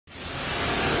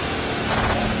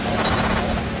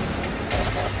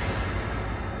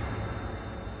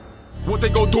they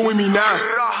gon' do with me now?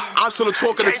 I'm still the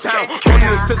talk of the town. Don't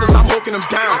need assistance, I'm hooking them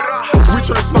down. We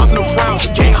turn the spots in the frowns.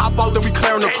 Gang hop out, then we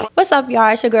clearing the. What's up,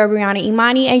 y'all? It's your girl Brianna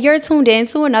Imani, and you're tuned in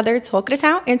to another Talk of the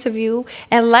Town interview.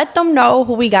 And let them know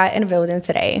who we got in the building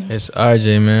today. It's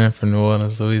Rjae, man, from New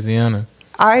Orleans, Louisiana.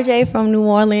 Rjae from New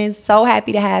Orleans. So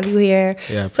happy to have you here.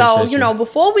 Yeah, so, you know,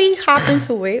 before we hop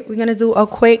into it, we're going to do a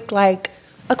quick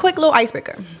little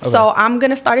icebreaker. Okay. So I'm going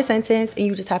to start a sentence and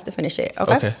you just have to finish it,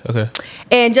 okay? Okay.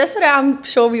 And just so that I'm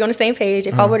sure we're on the same page,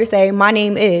 if I were to say, my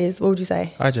name is, what would you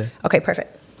say? Rjae. Okay,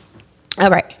 perfect.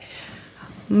 All right.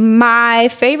 My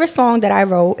favorite song that I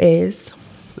wrote is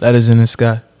Letters in the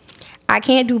Sky. I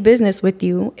can't do business with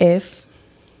you if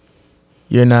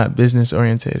You're not business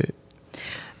orientated.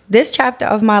 This chapter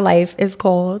of my life is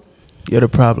called You're the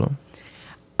Problem.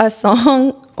 A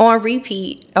song on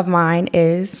repeat of mine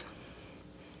is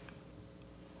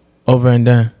Over and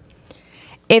Done.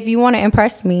 If you want to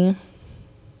impress me.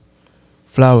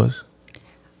 Flowers.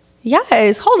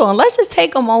 Yes, hold on. Let's just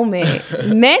take a moment.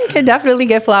 Men can definitely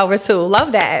get flowers too.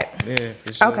 Love that. Yeah,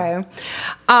 for sure. Okay.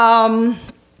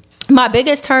 My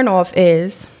biggest turnoff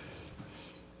is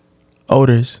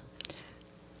Odors.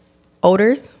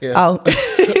 Odors? Yeah. Oh.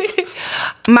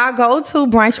 My go-to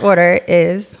brunch order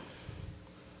is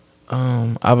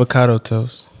Avocado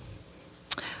toast.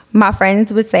 my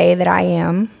friends would say that I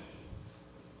am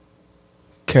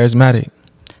Charismatic.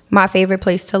 my favorite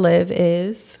place to live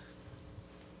is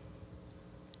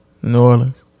New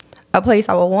Orleans. a place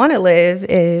I would want to live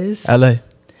is LA.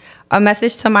 a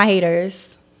message to my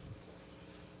haters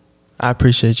I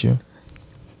appreciate you.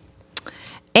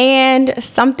 and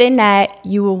something that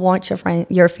you would want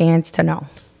your fans to know.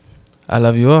 I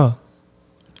love you all.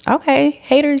 Okay,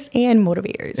 haters and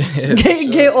motivators.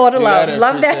 Yeah, get all the love.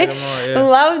 Love that. All, yeah.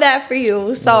 Love that for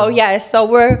you. So yes, so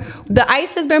the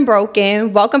ice has been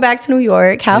broken. Welcome back to New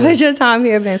York. How has your time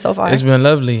here been so far? It's been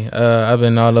lovely. I've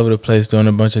been all over the place doing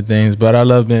a bunch of things, but I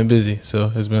love being busy,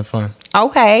 so it's been fun.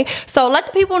 Okay, so let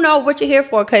the people know what you're here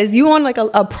for, because you on like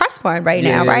a press run right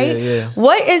now, right? Yeah.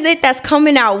 What is it that's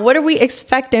coming out? What are we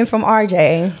expecting from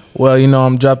Rjae? Well, you know,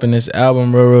 I'm dropping this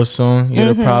album real soon.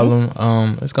 You're the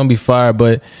Problem. It's gonna be fire,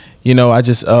 but you know, I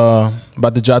just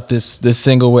about to drop this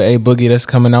single with Aboogie that's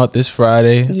coming out this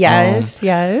Friday. Yes.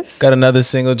 Got another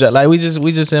single drop. Like we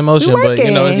just in motion, but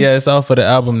you know, it's all for the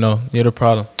album though. You're the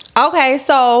Problem. Okay,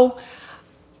 so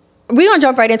we're gonna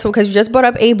jump right into it because you just brought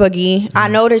up Aboogie. I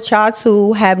know that y'all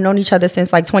two have known each other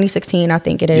since like 2016, I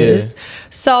think it is.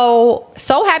 So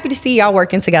happy to see y'all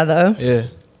working together. Yeah.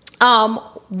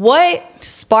 What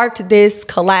sparked this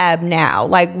collab now?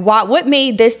 Like, what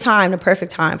made this time the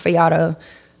perfect time for y'all to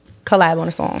collab on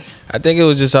a song? I think it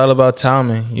was just all about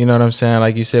timing. You know what I'm saying?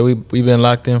 Like you said, we've been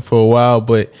locked in for a while,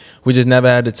 but we just never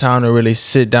had the time to really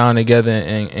sit down together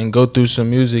and go through some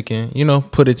music and, you know,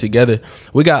 put it together.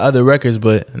 We got other records,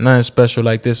 but nothing special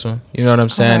like this one. You know what I'm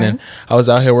saying? And I was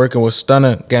out here working with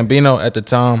Stunner Gambino at the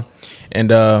time. And,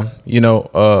 you know,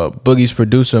 Boogie's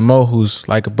producer, Mo, who's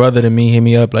like a brother to me, hit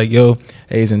me up like, yo,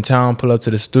 hey, he's in town, pull up to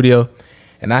the studio.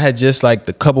 And I had just like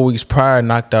the couple weeks prior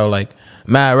knocked out like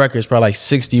mad records, probably like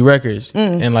 60 records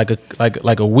in like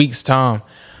a week's time.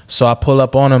 So I pull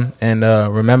up on him and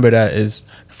remember that is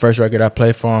the first record I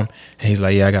play for him. And he's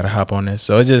like, yeah, I gotta hop on this.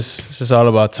 So it's just all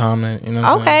about timing, you know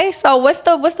what I'm saying? So what's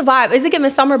the vibe? Is it giving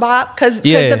summer bop? Because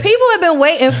the people have been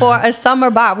waiting for a summer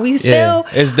bop.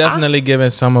 It's definitely giving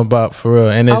summer bop for real.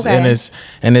 And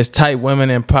it's tight women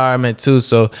empowerment too.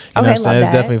 So you know what I'm saying?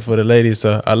 It's definitely for the ladies.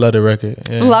 So I love the record.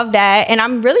 Yeah. Love that. And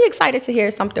I'm really excited to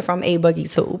hear something from Aboogie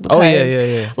too.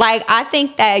 Because, like, I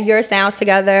think that your sounds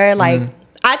together, like,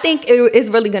 I think it is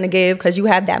really gonna give because you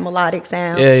have that melodic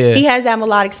sound. Yeah. He has that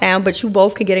melodic sound, but you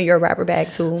both can get in your rapper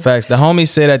bag too. Facts. The homie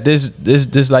said that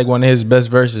this like one of his best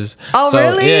verses. Oh, so,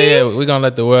 really? Yeah. We're gonna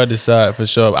let the world decide for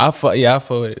sure. I fought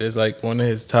with it. It's like one of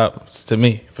his tops to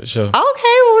me for sure.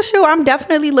 Okay, well, sure. I'm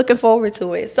definitely looking forward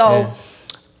to it. So,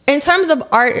 in terms of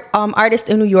artists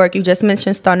in New York, you just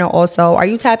mentioned Stunner. Also, are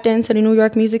you tapped into the New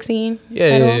York music scene?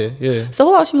 Yeah. So,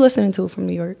 who else you listening to from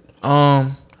New York?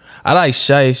 I like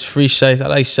Shice, Free Shice. I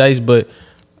like Shice, but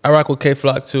I rock with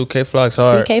K-Flock too. K-Flock's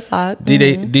hard. Free K-Flock.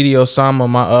 Didi Osama,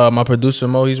 my producer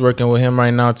Mo, he's working with him right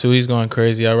now too. He's going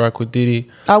crazy. I rock with Didi.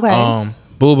 Okay.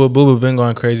 Booba been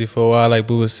going crazy for a while. I like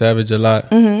Booba Savage a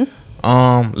lot.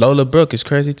 Lola Brooke is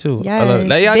crazy too. Yes, I love it.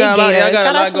 Like, y'all big got a lot, deal. y'all got Shout a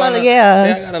out lot to going Lola, on. yeah.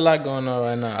 Yeah, I got a lot going on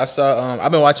right now. I saw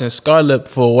I've been watching Scarlett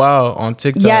for a while on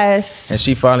TikTok. Yes. And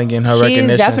she finally getting her She's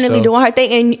recognition. definitely so. doing her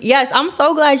thing. And yes, I'm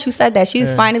so glad you said that.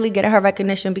 She's finally getting her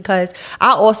recognition because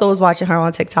I also was watching her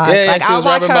on TikTok. Yeah, like she I was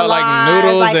watch rapping her about live, like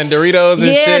noodles and Doritos and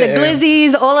yeah, shit. the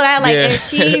glizzies, all of that. Like, Yeah. and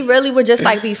she really would just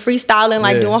like be freestyling,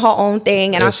 like Yeah. doing her own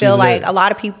thing. And Yeah, I feel she's like lit. a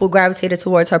lot of people gravitated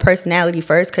towards her personality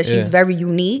first because she's Yeah. very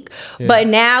unique. Yeah. But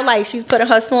now, like, she's putting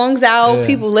her songs out. Yeah.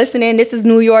 People listening. This is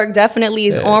New York. Definitely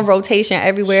is Yeah. on rotation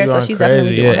everywhere. So going she's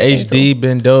definitely doing yeah. her thing HD too.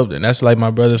 been dope, and that's like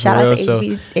my brother Shout for out real. to So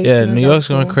HD yeah, been New dope York's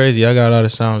going too. crazy. I got a lot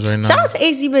of sounds right now. Shout out to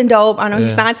HD been dope. I know he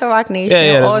Yeah. signed to Rocnation.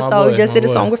 Yeah, that's my also, boy, just my did a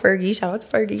boy. song with Fergie. Shout out to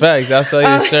Fergie. Facts. I saw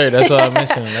your shirt. That's what I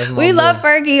mentioned. That's my We boy. love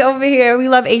Fergie over here. We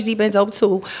love HD been dope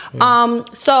too.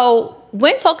 So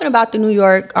when talking about the New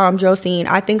York drill scene,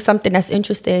 I think something that's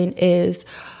interesting is,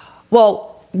 well,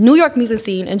 New York music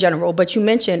scene in general, but you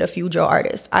mentioned a few drill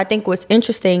artists. I think what's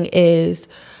interesting is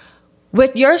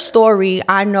with your story,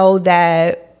 I know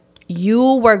that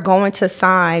you were going to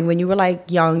sign when you were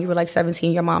like young, you were like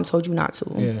 17, your mom told you not to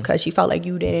because she felt like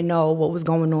you didn't know what was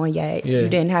going on yet. Yeah. You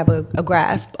didn't have a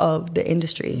grasp of the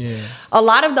industry. Yeah. A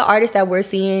lot of the artists that we're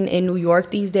seeing in New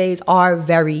York these days are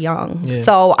very young. Yeah.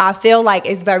 So I feel like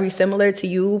it's very similar to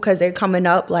you because they're coming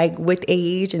up like with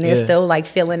age and they're Yeah. still like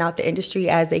filling out the industry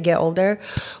as they get older.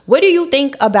 What do you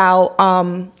think about,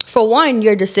 for one,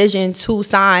 your decision to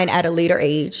sign at a later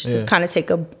age, Yeah. to kind of take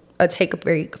a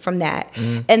break from that?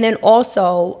 And then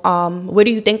also, what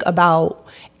do you think about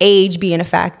age being a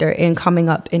factor in coming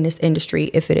up in this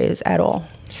industry, if it is at all?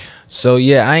 So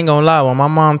yeah, I ain't gonna lie. When my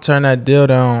mom turned that deal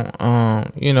down,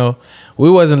 you know,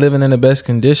 we wasn't living in the best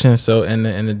conditions. So and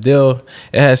the deal,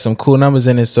 it had some cool numbers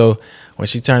in it. So when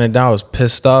she turned it down, I was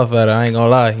pissed off at her. I ain't gonna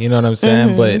lie. You know what I'm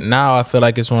saying? But now I feel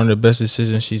like it's one of the best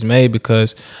decisions she's made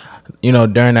because, you know,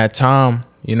 during that time,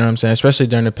 you know what I'm saying, especially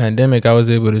during the pandemic, I was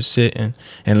able to sit and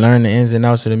learn the ins and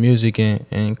outs of the music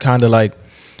and kind of like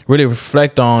really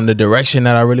reflect on the direction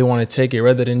that I really want to take it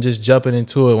rather than just jumping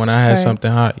into it when I had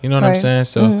something hot. You know what I'm saying?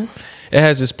 So it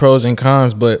has its pros and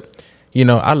cons, but, you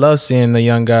know, I love seeing the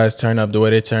young guys turn up the way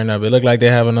they turn up. It looked like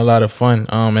they're having a lot of fun,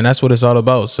 and that's what it's all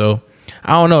about. So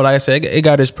I don't know. Like I said, it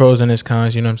got its pros and its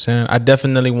cons, you know what I'm saying? I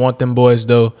definitely want them boys,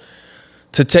 though,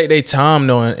 to take their time,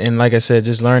 though, and like I said,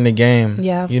 just learn the game.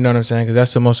 Yeah. You know what I'm saying? Because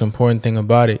that's the most important thing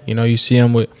about it. You know, you see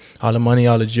them with all the money,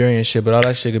 all the jewelry and shit, but all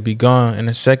that shit could be gone in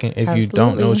a second if you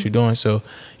don't know what you're doing. So,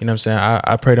 you know what I'm saying?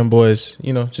 I pray them boys,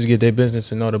 you know, just get their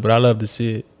business in order, but I love to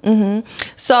see it.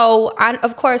 So,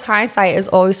 of course, hindsight is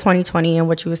always 20/20, and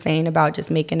what you were saying about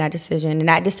just making that decision, and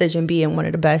that decision being one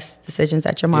of the best decisions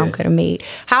that your mom could have made.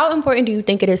 How important do you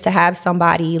think it is to have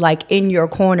somebody like in your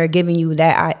corner giving you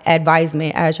that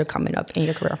advisement as you're coming up in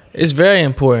your career? It's very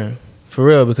important, for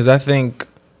real, because I think,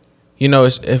 you know,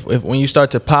 if when you start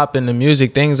to pop in the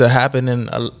music, things are happening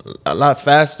a lot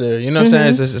faster. You know what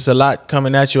I'm saying? It's a lot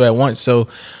coming at you at once. So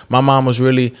my mom was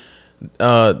really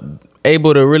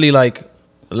able to really like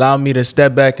allow me to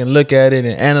step back and look at it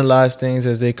and analyze things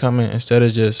as they come in instead of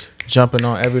just jumping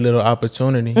on every little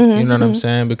opportunity. You know what I'm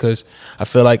saying? Because I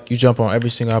feel like you jump on every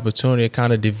single opportunity, it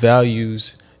kind of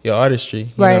devalues your artistry. You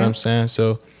know what I'm saying?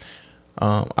 So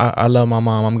I love my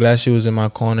mom. I'm glad she was in my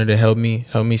corner to help me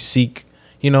seek,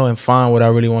 you know, and find what I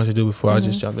really want to do before I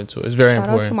just jump into it. It's very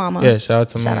important. Shout out to mama. Yeah, shout out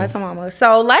to mama. Shout out to mama.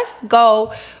 So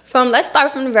let's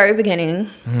start from the very beginning.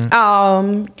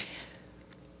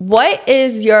 What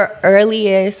is your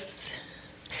earliest?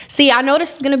 See, I know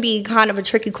this is gonna be kind of a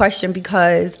tricky question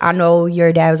because I know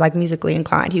your dad was like musically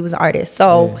inclined. He was an artist.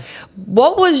 So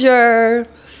what was your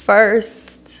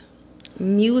first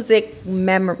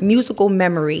musical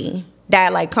memory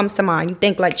that like comes to mind? You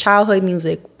think like childhood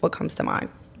music, what comes to mind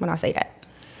when I say that?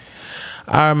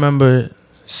 I remember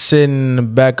sitting in the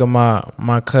back of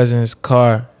my cousin's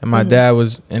car, and my dad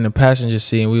was in the passenger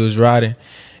seat, and we was riding,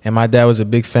 and my dad was a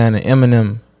big fan of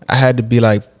Eminem. I had to be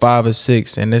like 5 or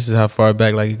 6, and this is how far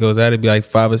back like it goes. I had to be like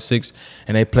 5 or 6,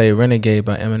 and they played Renegade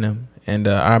by Eminem, and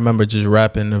I remember just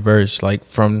rapping the verse like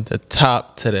from the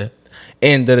top to the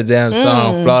end of the damn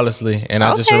song flawlessly. And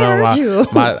I just remember I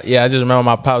just remember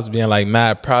my pops being like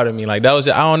mad proud of me. Like that was,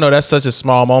 I don't know, that's such a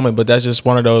small moment, but that's just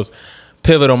one of those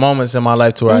pivotal moments in my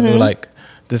life to where I knew like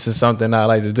this is something I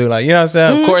like to do. Like, you know what I'm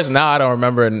saying? Of course now I don't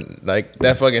remember like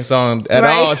that fucking song at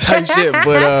all type shit.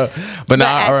 But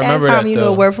now I remember that. You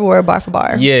know word for word, bar for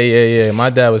bar. Yeah. My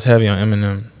dad was heavy on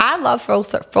Eminem. I love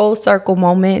full circle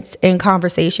moments in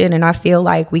conversation, and I feel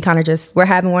like we're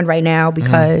having one right now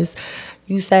because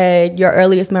You said your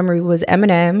earliest memory was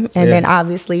Eminem, and then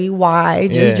obviously Y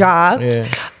just dropped.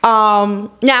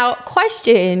 Now,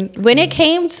 question: when it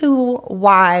came to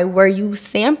Y, were you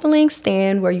sampling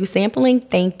Stan? Were you sampling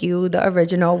Thank You, the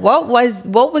original? What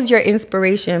was your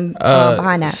inspiration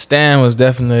behind that? Stan was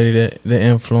definitely the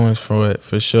influence for it,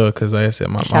 for sure. Because like I said,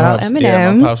 my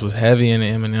pops was heavy in the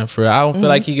Eminem. For real. I don't feel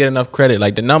like he get enough credit.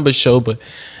 Like the numbers show, but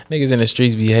niggas in the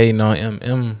streets be hating on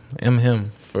him.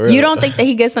 You don't think that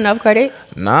he gets enough credit?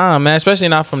 Nah, man, especially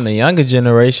not from the younger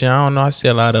generation. I don't know. I see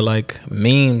a lot of like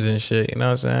memes and shit. You know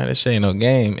what I'm saying? This shit ain't no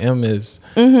game. M is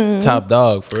top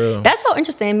dog, for real. That's so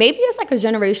interesting. Maybe it's like a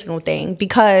generational thing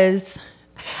because,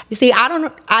 you see,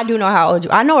 I do know how old you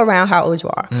are. I know around how old you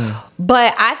are.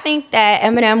 But I think that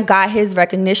Eminem got his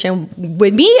recognition,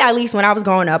 with me at least when I was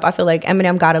growing up. I feel like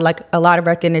Eminem got a lot of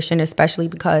recognition, especially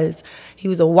because he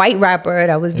was a white rapper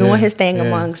that was doing his thing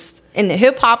in the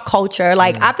hip hop culture.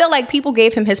 Like, I feel like people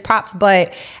gave him his props,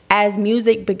 but as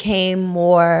music became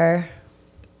more,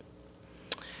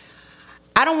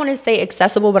 I don't want to say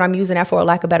accessible, but I'm using that for a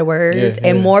lack of better words.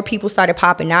 And more people started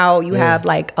popping out. You have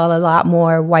like a lot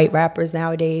more white rappers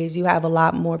nowadays. You have a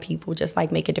lot more people just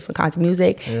like making different kinds of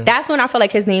music. That's when I feel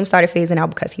like his name started phasing out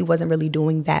because he wasn't really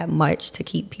doing that much to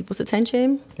keep people's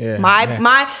attention. I'm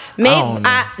not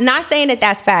saying that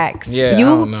that's facts.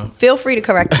 You feel free to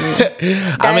correct me.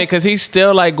 I mean, because he's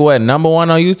still like what, #1 on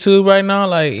YouTube right now?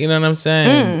 Like, you know what I'm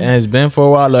saying? And it's been for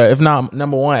a while. Or if not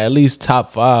 #1, at least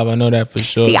top 5. I know that for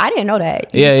sure. See, I didn't know that.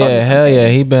 Hell yeah,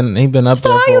 he been up so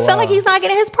there. So how you feel like he's not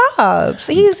getting his props?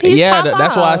 He's top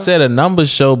that's why I said a numbers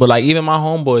show. But like even my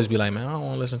homeboys be like, man, I don't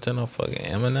want to listen to no fucking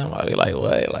Eminem. I be like,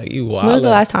 what? Like you wild. When was the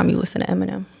last time you listened to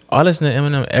Eminem? I listen to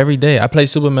Eminem every day. I play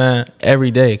Superman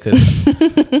every day. Cause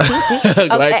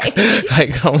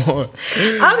like come on.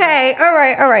 Okay,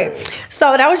 all right.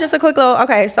 So that was just a quick little.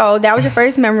 Okay, so that was your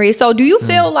first memory. So do you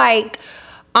feel like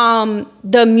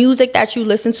the music that you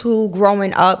listened to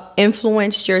growing up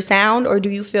influenced your sound, or do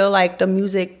you feel like the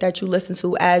music that you listened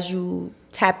to as you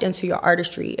tapped into your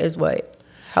artistry is what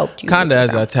helped you? Kinda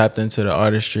as I tapped into the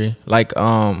artistry, like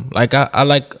I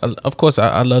like, of course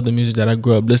I love the music that I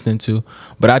grew up listening to,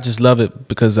 but I just love it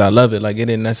because I love it. Like it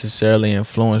didn't necessarily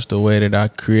influence the way that I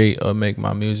create or make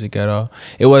my music at all.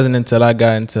 It wasn't until I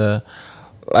got into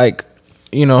like,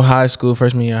 you know, high school,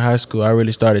 freshman year of high school, I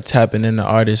really started tapping into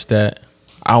artists that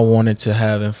I wanted to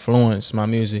have influenced my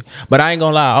music. But I ain't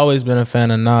gonna lie, I always been a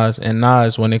fan of Nas. And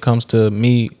Nas, when it comes to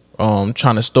me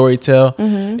trying to story tell,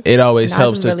 it always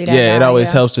helps to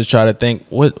helps to try to think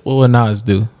what will Nas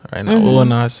do right now? What will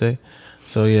Nas say?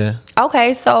 So yeah.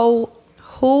 Okay, so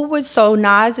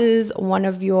Nas is one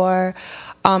of your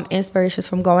inspirations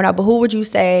from growing up, but who would you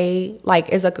say like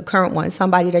is like a current one?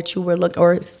 Somebody that you were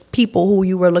or people who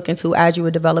you were looking to as you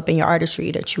were developing your artistry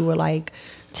that you were like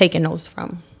taking notes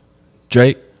from?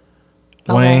 Drake,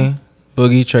 Wayne,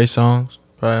 Boogie, Trey Songz,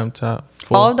 probably on top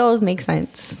 4. All of those make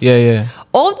sense. Yeah.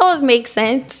 All of those make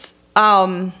sense,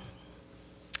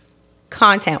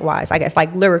 content-wise, I guess,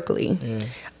 like lyrically.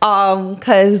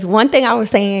 Because one thing I was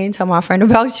saying to my friend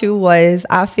about you was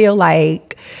I feel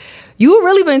like you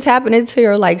really been tapping into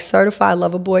your like certified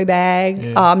lover boy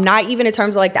bag. Not even in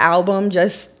terms of like the album,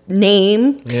 just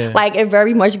name. Like it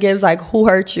very much gives like who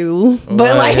hurt you,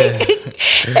 but like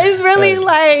it's really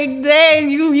like dang,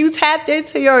 you tapped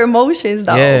into your emotions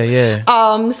though.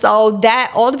 So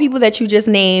that all the people that you just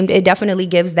named, it definitely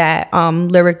gives that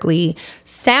lyrically.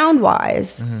 Sound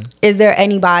wise, is there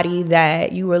anybody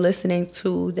that you were listening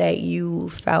to that you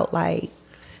felt like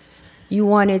you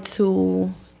wanted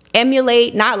to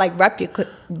emulate, not like replicate,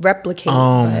 but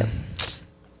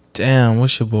damn,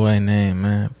 what's your boy name,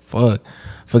 man? Fuck,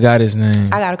 forgot his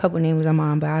name. I got a couple names in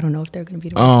mind, but I don't know if they're gonna be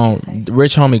the ones that you say.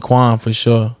 Rich Homie Quan for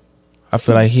sure. I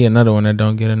feel like he another one that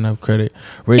don't get enough credit.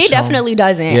 He definitely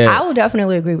doesn't. I will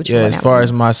definitely agree with you. Yeah, as far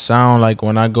as my sound, like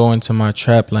when I go into my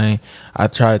trap lane, I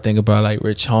try to think about like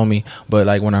Rich Homie, but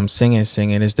like when I'm singing,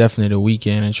 it's definitely The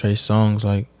Weeknd and Trey Songz.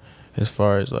 Like as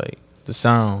far as like the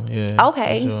sound,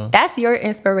 Okay, sure. That's your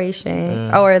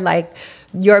inspiration, or like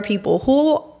your people.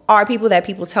 Who are people that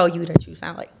people tell you that you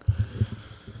sound like?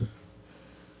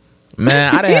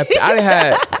 Man, I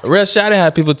didn't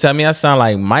have people tell me I sound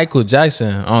like Michael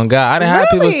Jackson. On God, I didn't have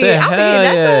people say, hell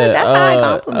that's a high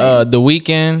compliment. The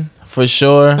Weeknd for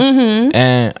sure,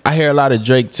 and I hear a lot of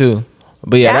Drake too.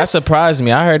 But yeah, that surprised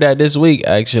me. I heard that this week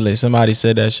actually. Somebody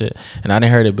said that shit, and I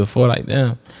didn't heard it before. Like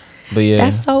damn. But yeah,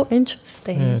 that's so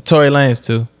interesting. Yeah. Tory Lanez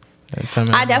too.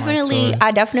 I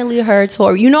definitely heard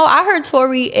Tory. You know, I heard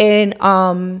Tory in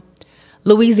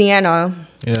Louisiana.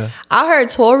 Yeah, I heard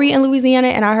Tory in Louisiana,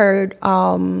 and I heard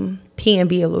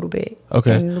P&B a little bit.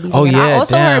 Okay. Oh yeah. I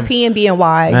also damn. heard P&B and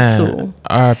Y too.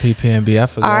 R.I.P. P&B. I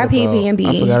forgot R.I.P. about P&B.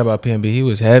 I forgot about P&B. He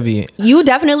was heavy. You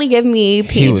definitely give me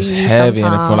P&B. He was heavy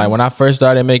in the phone. Like when I first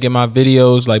started making my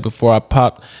videos, like before I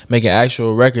popped making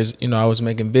actual records, you know, I was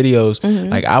making videos.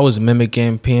 Like I was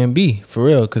mimicking P&B for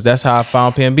real, because that's how I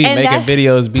found P&B, and making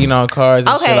videos, being on cars.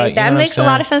 And okay, shit, like, that makes a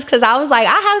lot of sense, because I was like,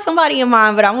 I have somebody in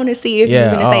mind, but I want to see if you're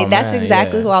gonna say that's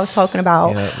exactly who I was talking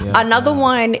about. Another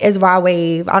one is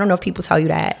Rjae. I don't know if people tell you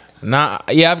that. Nah,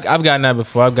 yeah, I've gotten that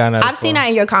before. I've seen that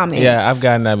in your comments. Yeah, I've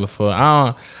gotten that before.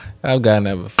 I've gotten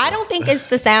that before. I don't think it's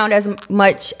the sound as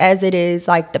much as it is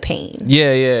like the pain.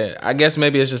 Yeah. I guess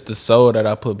maybe it's just the soul that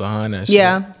I put behind that shit.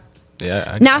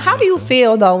 Yeah. Now, how do you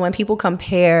feel though when people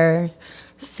compare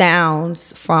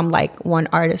sounds from like one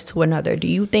artist to another? Do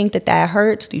you think that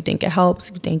hurts? Do you think it helps?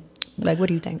 Do you think, like, what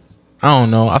do you think? I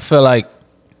don't know. I feel like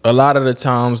a lot of the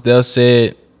times they'll say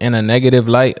it in a negative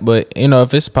light, but you know,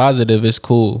 if it's positive, it's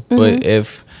cool. But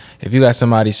if you got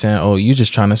somebody saying, "Oh, you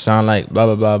just trying to sound like blah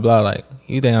blah blah blah," like,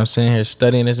 you think I'm sitting here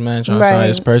studying this man, trying to sound like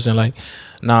this person? Like,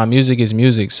 nah, music is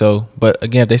music. So, but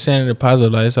again, if they saying it in a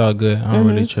positive light, it's all good. I don't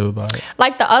really trip about it.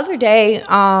 Like the other day,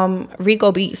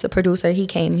 Rico Beats, the producer, he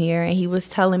came here and he was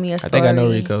telling me a story. I think I know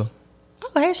Rico.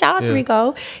 Okay, shout out to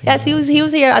Rico. Yes, he was here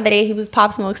the other day. He was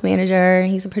Pop Smoke's manager.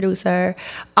 He's a producer.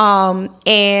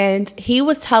 And he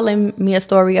was telling me a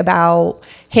story about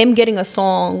him getting a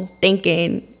song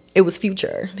thinking it was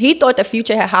Future. He thought that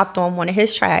Future had hopped on one of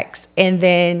his tracks, and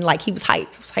then like he was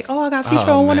hyped. He was like, "Oh, I got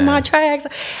Future on one of my tracks."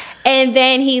 And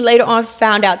then he later on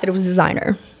found out that it was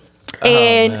Designer.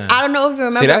 And I don't know if you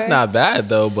remember. See, that's not bad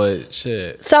though, but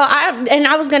shit. So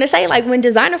I was gonna say, like, when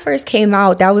Designer first came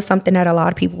out, that was something that a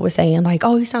lot of people were saying, like,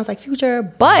 "Oh, he sounds like Future,"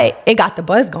 but it got the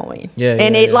buzz going.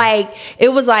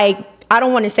 It was like, I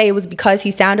don't want to say it was because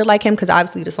he sounded like him, because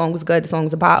obviously the song was good, the song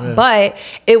was about, but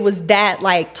it was that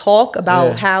like talk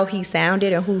about how he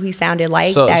sounded and who he sounded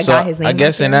like that got his name. I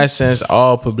guess in that sense,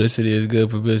 all publicity is good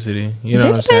publicity. You know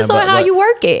what I'm saying? It depends on how you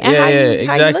work it. And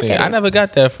exactly. How you I never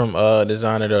got that from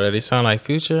Designer though, that they sound like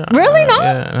Future. Really? No?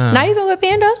 Not even with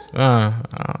Panda?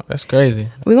 That's crazy.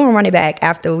 We're gonna run it back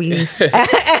after we shoot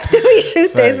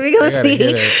this. We're gonna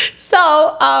see.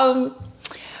 So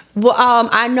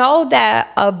I know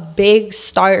that a big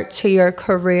start to your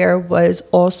career was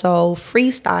also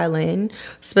freestyling,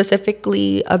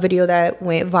 specifically a video that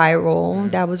went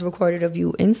viral that was recorded of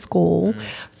you in school.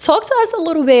 Talk to us a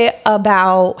little bit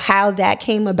about how that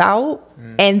came about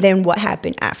and then what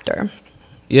happened after.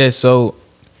 Yeah, so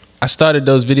I started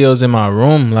those videos in my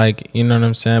room, like, you know what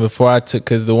I'm saying, before I took,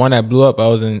 because the one that blew up, I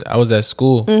was at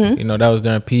school, you know, that was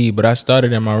during PE, but I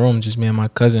started in my room, just me and my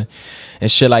cousin and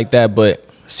shit like that. But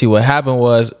see, what happened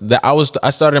was that I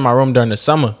started in my room during the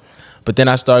summer, but then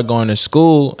I started going to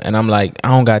school, and I'm like, I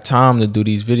don't got time to do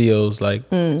these videos like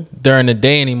during the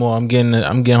day anymore. I'm getting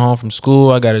home from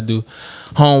school. I got to do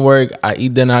homework. I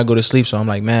eat, then I go to sleep. So I'm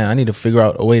like, man, I need to figure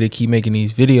out a way to keep making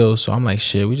these videos. So I'm like,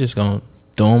 shit, we just gonna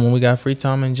do them when we got free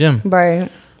time in gym.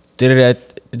 Right. Did it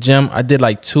at the gym. I did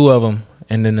like 2 of them,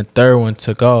 and then the third one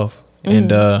took off. And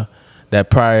that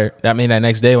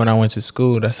next day when I went to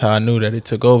school, that's how I knew that it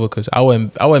took over, because I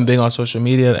wasn't big on social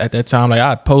media at that time. Like,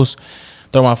 I'd post,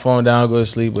 throw my phone down, go to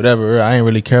sleep, whatever. I didn't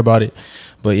really care about it.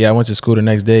 But yeah, I went to school the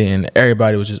next day and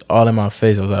everybody was just all in my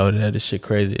face. I was like, oh, this shit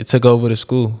crazy. It took over the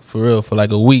school, for real, for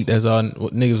like a week. That's all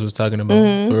what niggas was talking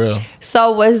about, for real.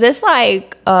 So was this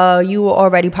like you were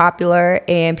already popular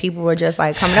and people were just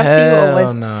like coming up to you? Or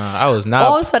was nah, I was not.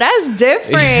 Oh, so that's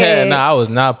different. Yeah, nah, I was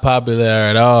not popular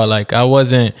at all. Like, I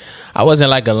wasn't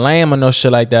like a lame or no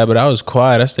shit like that, but I was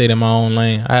quiet. I stayed in my own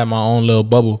lane. I had my own little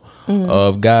bubble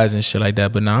of guys and shit like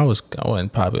that. But nah, I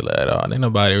wasn't popular at all. Ain't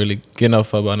nobody really getting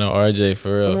up about no RJ,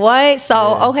 for real. What?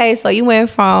 So okay, so you went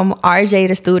from RJ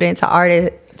the student to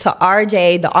artist to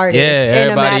RJ the artist. Yeah,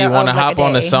 everybody want to hop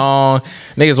on the song.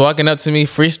 Niggas walking up to me,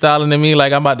 freestyling to me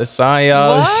like I'm about to sign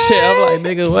y'all and shit. I'm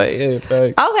like, nigga, wait.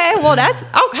 Okay, well, how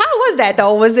was that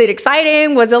though? Was it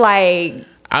exciting? Was it like?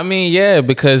 I mean, yeah,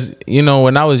 because, you know,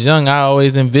 when I was young, I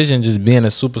always envisioned just being a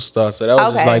superstar. So that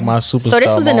was just like my superstar. So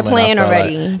this was in the plan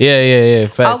already? Like, yeah.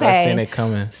 Facts. I seen it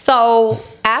coming. So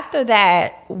after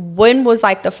that, when was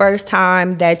like the first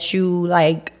time that you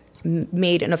like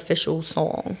made an official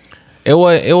song? It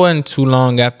wasn't too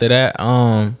long after that.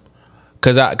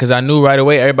 Cause I knew right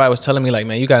away. Everybody was telling me like,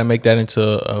 man, you got to make that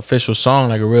into an official song,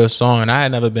 like a real song. And I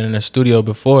had never been in a studio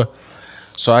before.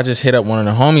 So I just hit up one of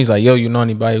the homies like, yo, you know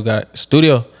anybody who got a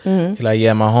studio? He like,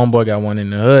 yeah, my homeboy got one in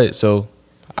the hood. So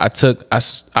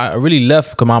I really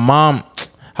left because my mom,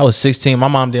 I was 16. My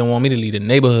mom didn't want me to leave the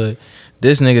neighborhood.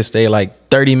 This nigga stayed like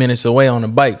 30 minutes away on a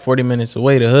bike, 40 minutes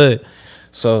away the hood.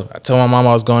 So I told my mom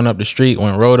I was going up the street,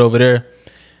 went rode over there,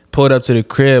 pulled up to the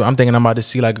crib. I'm thinking I'm about to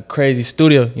see like a crazy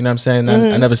studio. You know what I'm saying?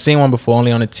 I never seen one before,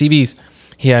 only on the TVs.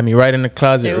 He had me right in the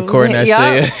closet recording that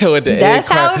shit with the That's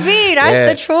how it be.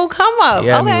 That's the true come up. He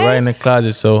had me right in the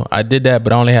closet. So I did that,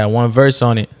 but I only had one verse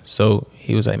on it. So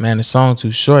he was like, man, the song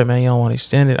too short, man. You don't want to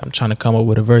extend it. I'm trying to come up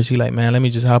with a verse. He like, man, let me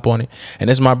just hop on it.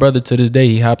 And it's my brother to this day.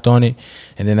 He hopped on it.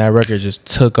 And then that record just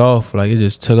took off. Like, it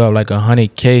just took off like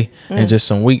 100K in just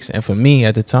some weeks. And for me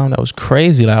at the time, that was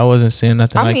crazy. Like, I wasn't seeing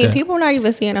nothing like that. I mean, people not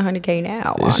even seeing 100K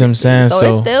now. You see what I'm saying?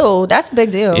 So it's still, that's a big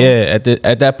deal. Yeah,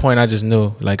 at that point, I just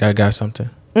knew, like, I got something.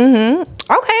 Okay,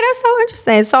 that's so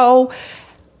interesting. So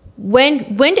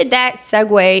when did that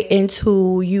segue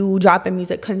into you dropping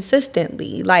music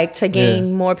consistently, like to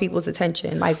gain more people's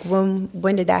attention? Like when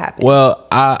did that happen? Well,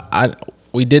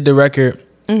 we did the record,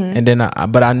 and then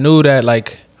but I knew that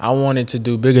like I wanted to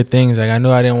do bigger things. Like I knew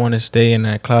I didn't want to stay in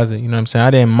that closet. You know what I'm saying? I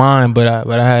didn't mind, but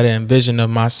I had an vision of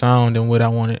my sound and what I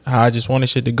wanted, how I just wanted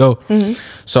shit to go.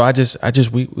 So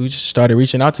we just started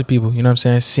reaching out to people. You know what I'm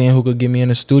saying? Seeing who could get me in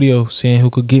the studio, seeing who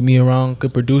could get me around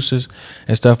good producers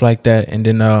and stuff like that. And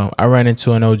then I ran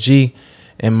into an OG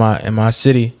in my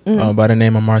city by the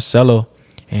name of Marcelo,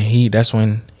 and that's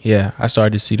when. Yeah, I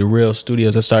started to see the real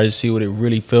studios. I started to see what it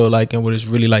really feel like and what it's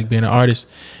really like being an artist.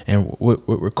 And what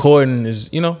recording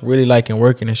is, you know, really like and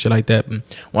working and shit like that. And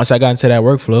once I got into that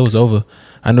workflow, it was over.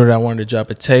 I knew that I wanted to drop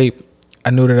a tape.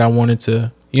 I knew that I wanted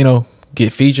to, you know,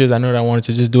 get features. I knew that I wanted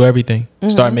to just do everything.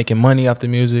 Start making money off the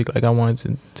music. Like I wanted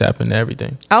to tap into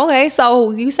everything. Okay,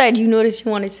 so you said you knew that you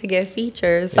wanted to get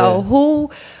features. So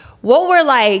what were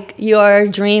like your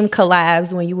dream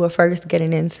collabs when you were first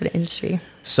getting into the industry?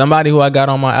 Somebody who I got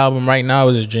on my album right now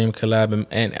is a dream collab,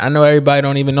 and I know everybody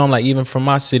don't even know him, like even from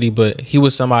my city, but he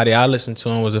was somebody I listened to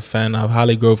and was a fan of.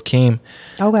 Holly Grove Keem.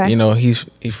 Okay. You know, he's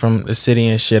from the city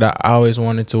and shit. I always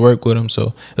wanted to work with him,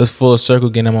 so it was full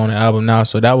circle getting him on the album now.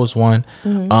 So that was one.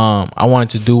 I wanted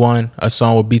to do a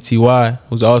song with BTY,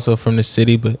 who's also from the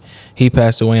city, but he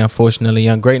passed away unfortunately.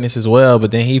 Young Greatness as well, but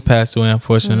then he passed away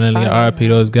unfortunately. RIP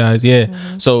those guys. Yeah.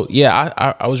 So yeah,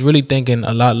 I was really thinking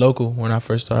a lot local when I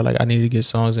first started. Like I needed to get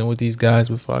songs in with these guys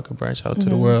before I could branch out to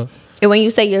the world. And when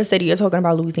you say your city, you're talking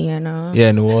about Louisiana?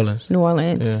 Yeah, New Orleans. New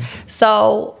Orleans. Yeah.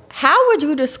 So how would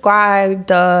you describe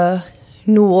the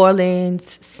New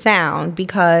Orleans sound?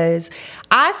 Because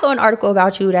I saw an article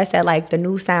about you that said like the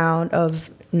new sound of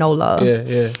NOLA.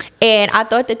 Yeah. And I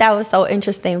thought that was so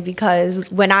interesting because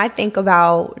when I think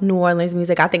about New Orleans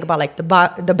music, I think about like the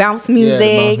bounce music. Yeah,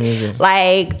 the bounce music.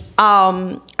 Like,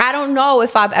 I don't know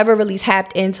if I've ever really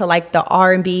tapped into like the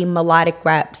R&B melodic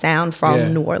rap sound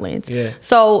from New Orleans. Yeah.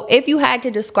 So if you had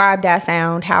to describe that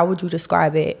sound, how would you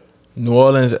describe it? New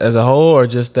Orleans as a whole, or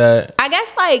just that? I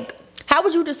guess like, how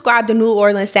would you describe the New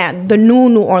Orleans sound, the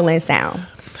new Orleans sound?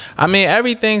 I mean,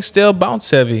 everything's still bounce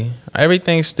heavy.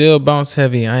 Everything's still bounce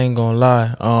heavy. I ain't gonna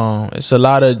lie. It's a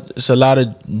lot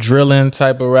of drilling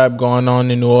type of rap going on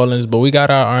in New Orleans, but we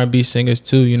got our R&B singers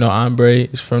too. You know, Ombre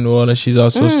is from New Orleans. She's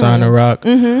also signed to rock.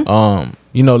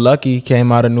 You know, Lucky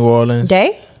came out of New Orleans.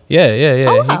 Day? Yeah.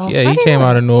 Oh, wow. He came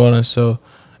out of New Orleans. So,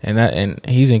 and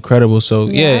he's incredible. So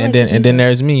and then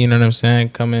there's me. You know what I'm saying?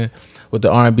 Coming with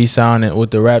the R&B sound and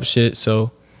with the rap shit.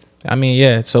 So. I mean,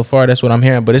 yeah, so far that's what I'm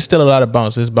hearing, but it's still a lot of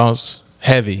bounce. It's bounce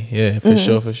heavy, yeah, for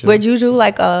sure. Would you do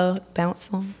like a bounce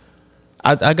song?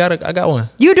 I got one.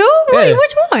 You do? Yeah. Wait,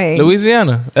 which one?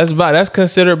 Louisiana. That's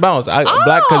considered bounce.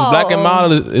 Because Black and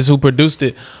Mild is who produced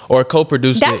it or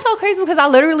co-produced it. That's so crazy because I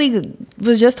literally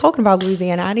was just talking about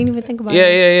Louisiana. I didn't even think about it.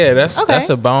 Yeah. That's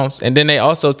a bounce. And then they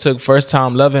also took First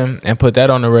Time Lovin' and put that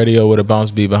on the radio with a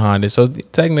bounce beat behind it. So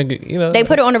technically, you know, they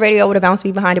put it on the radio with a bounce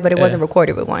beat behind it, but it wasn't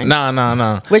recorded with one.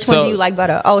 Nah. Which one do you like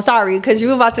better? Oh, sorry, because you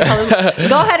were about to tell us.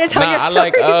 Go ahead and tell your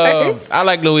story first. I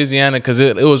like Louisiana because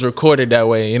it was recorded that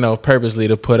way, you know, purposely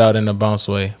to put out in the bounce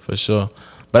way for sure.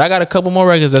 But I got a couple more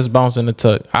records that's bouncing the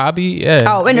tuck. Oh,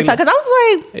 in the tuck, because I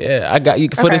was like, I got you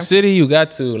for the city. You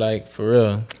got to like for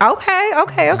real.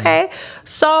 Okay.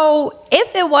 So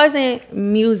if it wasn't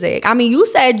music, I mean, you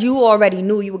said you already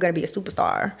knew you were gonna be a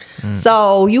superstar.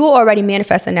 So you were already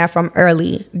manifesting that from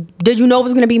early. Did you know it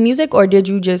was gonna be music, or did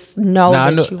you just know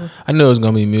I knew it was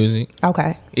gonna be music.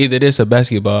 Okay. Either this or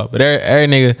basketball, but every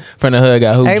nigga from the hood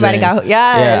got hoop Everybody dreams.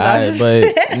 got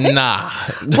but nah.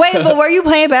 Wait, but were you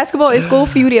playing basketball in school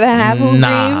for you to even have hoop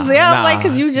dreams? Yeah, like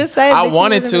because you just said I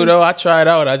wanted to though. I tried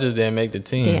out. I just didn't make the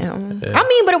team. Damn. Yeah. I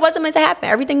mean, but it wasn't meant to happen.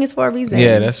 Everything is for a reason.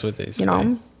 Yeah, that's what they say. You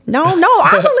know. No,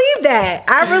 I believe that.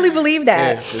 I really believe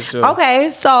that. Yeah, for sure. Okay,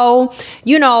 so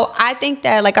you know, I think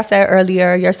that, like I said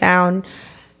earlier, your sound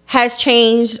has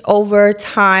changed over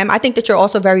time. I think that you're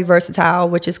also very versatile,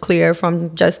 which is clear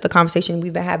from just the conversation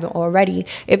we've been having already.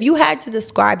 If you had to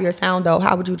describe your sound, though,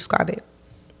 how would you describe it?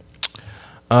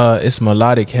 It's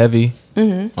melodic heavy.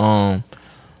 I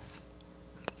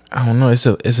don't know.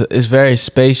 It's very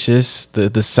spacious.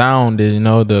 The sound, you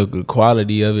know, the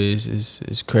quality of it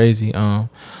is crazy.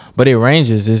 But it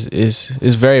ranges.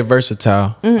 It's very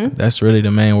versatile. That's really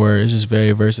the main word. It's just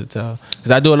very versatile.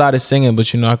 Because I do a lot of singing,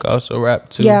 but you know I can also rap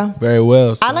too. Yeah, very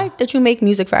well. So. I like that you make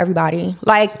music for everybody.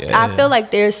 Like I feel like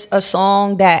there's a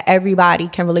song that everybody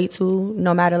can relate to,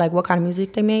 no matter like what kind of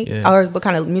music they make or what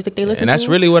kind of music they listen to. And that's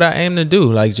really what I aim to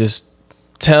do. Like just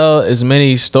tell as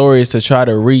many stories to try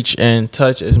to reach and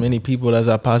touch as many people as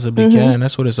I possibly can.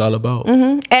 That's what it's all about.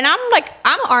 And I'm an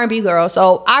R&B girl,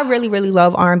 so I really, really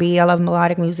love R&B. I love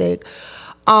melodic music.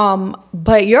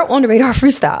 But you're on the Radar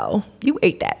Freestyle. You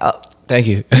ate that up. Thank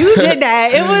you. You did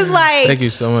that. It was like thank you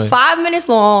so much. 5 minutes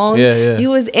long. Yeah. You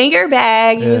was in your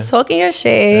bag. You was talking your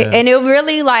shit. And it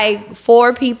really like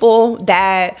for people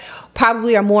that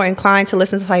probably are more inclined to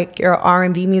listen to like your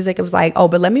R&B music. It was like, oh,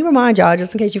 but let me remind y'all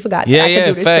just in case you forgot. Yeah, that I could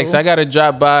do this facts. too. I gotta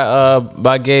drop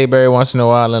by Gabe every once in a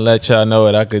while and let y'all know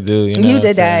what I could do. You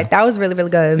did that. That was really, really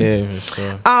good. Yeah, for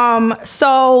sure.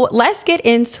 So let's get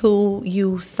into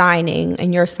you signing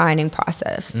and your signing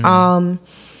process.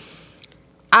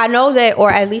 I know that,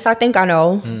 or at least I think I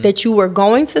know that you were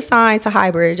going to sign to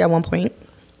Highbridge at one point.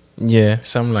 Yeah,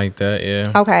 something like that.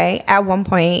 Yeah. Okay, at one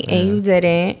point, and you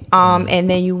didn't. And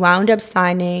then you wound up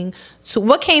signing. So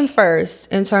what came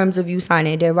first in terms of you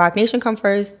signing? Did Rocnation come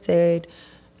first? Did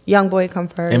Youngboy come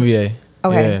first? NBA.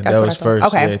 Okay, yeah, that's that what was I thought. first.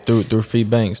 Okay, yeah, through Fee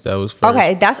Banks, that was first.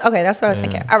 Okay, that's what I was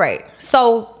thinking. All right,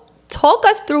 so talk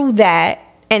us through that.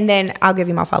 And then I'll give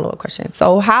you my follow-up question.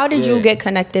 So how did you get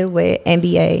connected with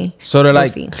NBA? So to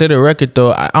like clear the record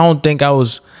though, I don't think I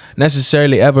was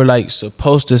necessarily ever like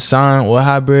supposed to sign with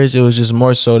Highbridge. It was just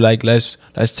more so like let's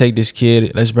take this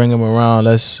kid, let's bring him around,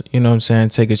 let's, you know what I'm saying,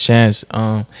 take a chance.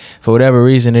 For whatever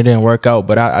reason it didn't work out,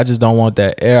 but I just don't want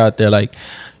that air out there like,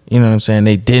 you know what I'm saying,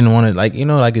 they didn't want it, like, you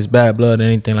know, like it's bad blood or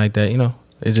anything like that, you know.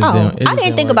 It just I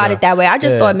didn't think about it that way. I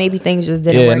just thought maybe things just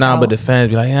didn't work out. But the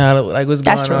fans be like, yeah, like what's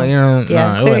going on? You know, it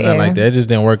wasn't nothing like that. It just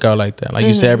didn't work out like that. Like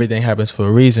you said, everything happens for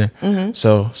a reason.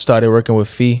 So started working with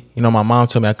Fee. You know, my mom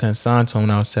told me I couldn't sign to him when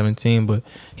I was 17, but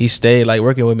he stayed like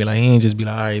working with me. Like he ain't just be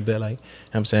like, all right, bet. Like, you know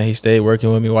what I'm saying, he stayed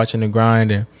working with me, watching the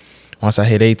grind. And once I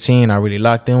hit 18, I really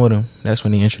locked in with him. That's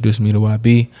when he introduced me to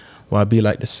YB. YB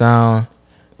liked the sound,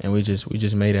 and we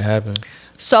just made it happen.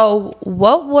 So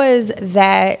what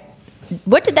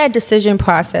did that decision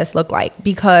process look like?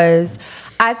 Because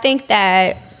I think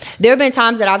that there have been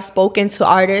times that I've spoken to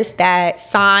artists that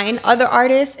sign other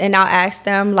artists, and I'll ask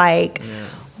them like,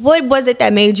 what was it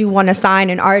that made you want to sign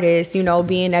an artist, you know,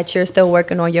 being that you're still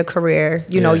working on your career,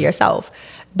 you know, yourself.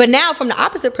 But now from the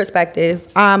opposite perspective,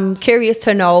 I'm curious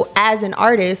to know, as an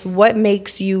artist, what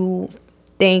makes you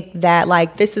think that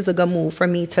like this is a good move for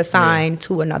me to sign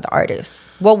to another artist?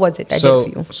 What was it that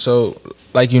did for you? So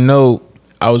like, you know,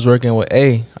 I was working with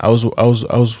A. I was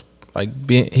like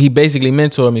he basically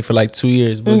mentored me for like 2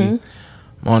 years. Boogie.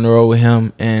 I'm on the road with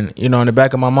him, and you know, in the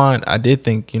back of my mind, I did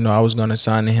think, you know, I was gonna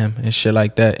sign to him and shit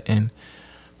like that. And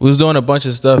we was doing a bunch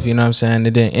of stuff, you know what I'm saying?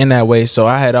 It didn't end that way. So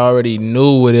I had already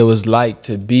knew what it was like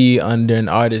to be under an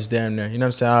artist damn near. You know what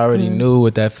I'm saying? I already knew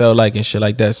what that felt like and shit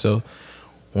like that. So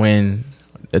when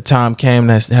the time came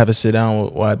to have a sit down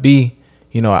with YB,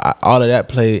 you know, all of that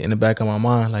played in the back of my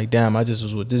mind. Like, damn, I just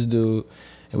was with this dude.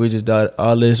 And we just done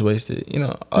all this wasted, you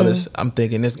know, all this, I'm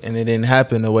thinking this, and it didn't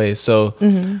happen the way. So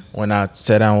when I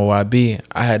sat down with YB,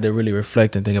 I had to really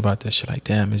reflect and think about that shit. Like,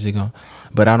 damn, is he going to,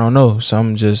 but I don't know.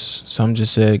 Some just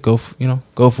said, go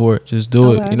for it. Just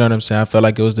do it. You know what I'm saying? I felt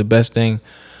like it was the best thing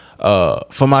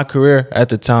for my career at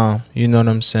the time. You know what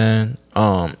I'm saying?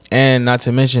 And not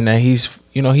to mention that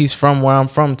he's from where I'm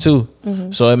from too.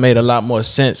 So it made a lot more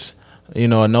sense, you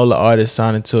know, a NOLA artist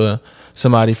signing to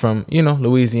somebody from, you know,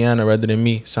 Louisiana rather than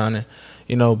me signing,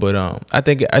 you know. But I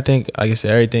think like I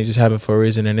said, everything just happened for a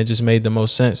reason, and it just made the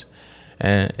most sense,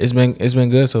 and it's been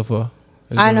good so far.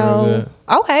 I know.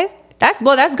 Okay, that's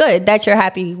good that you're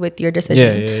happy with your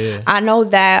decision. Yeah. I know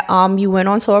that you went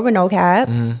on tour with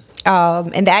NoCap.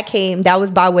 And that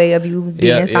was by way of you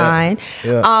being signed.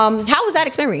 How was that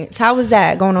experience? How was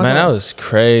that going on? Man, that was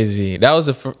crazy. That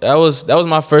was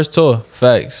my first tour.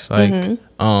 Facts. Like,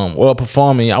 well,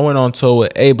 performing. I went on tour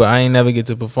with A, but I ain't never get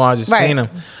to perform. I just seen him.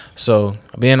 So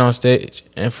being on stage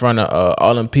in front of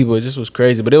all them people, it just was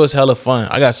crazy. But it was hella fun.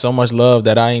 I got so much love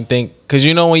that I ain't think, cause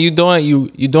you know when you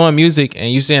doing music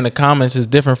and you see in the comments it's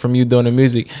different from you doing the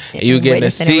music, and you getting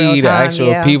to see the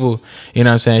actual people. You know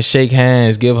what I'm saying? Shake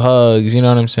hands, give hugs. You know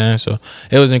what I'm saying? So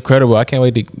it was incredible. I can't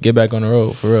wait to get back on the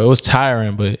road for real. It was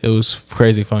tiring, but it was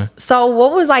crazy fun. So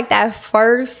what was like that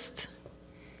first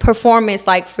performance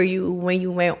like for you when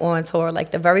you went on tour?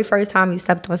 Like the very first time you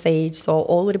stepped on stage, saw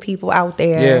all of the people out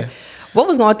there. Yeah. What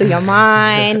was going through your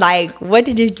mind? Like what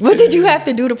did you have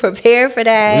to do to prepare for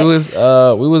that?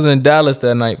 We was in Dallas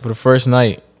that night for the first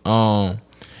night. And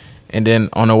then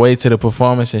on the way to the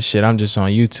performance and shit, I'm just on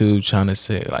YouTube trying to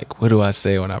say, like, what do I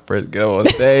say when I first get on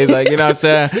stage? Like, you know what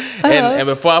I'm saying? And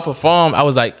before I perform, I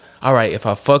was like, all right, if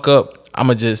I fuck up,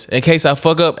 I'ma just, in case I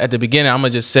fuck up at the beginning, I'ma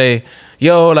just say,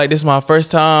 yo, like, this is my first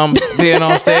time being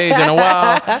on stage in a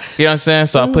while. You know what I'm saying?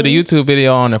 So I put a YouTube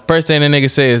video on. The first thing the nigga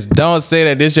say is, don't say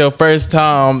that this your first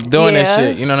time doing that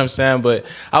shit. You know what I'm saying? But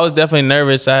I was definitely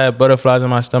nervous. I had butterflies in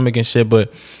my stomach and shit.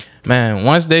 But, man,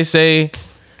 once they say,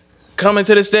 coming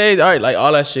to the stage, all right, like,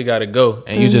 all that shit gotta go.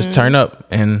 And you just turn up.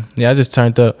 And, yeah, I just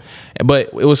turned up.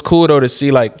 But it was cool, though, to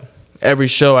see, like, every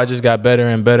show I just got better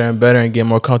and better and better and get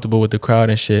more comfortable with the crowd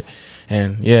and shit.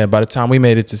 And yeah, by the time we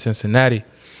made it to Cincinnati,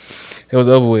 it was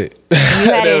over with. You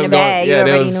had it in the bag. You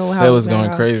already knew how it was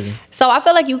going crazy. So I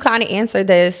feel like you kind of answered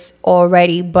this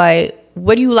already, but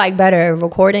what do you like better,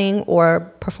 recording or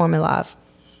performing live?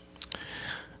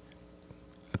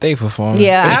 I think performing.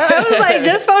 Yeah, I was like,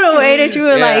 just from the way that you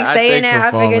were like saying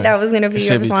that, I figured that was gonna be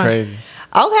your response. Should be crazy.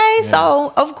 Okay,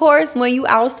 so of course, when you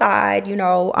outside, you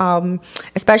know,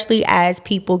 especially as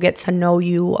people get to know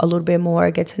you a little bit more,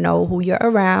 get to know who you're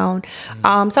around,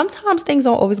 sometimes things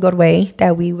don't always go the way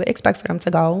that we would expect for them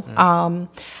to go.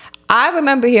 I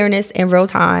remember hearing this in real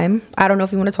time. I don't know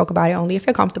if you want to talk about it, only if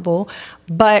you're comfortable.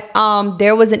 But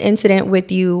there was an incident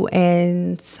with you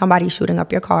and somebody shooting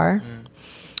up your car.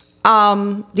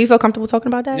 Do you feel comfortable talking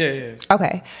about that? Yeah.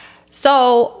 Okay.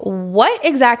 So what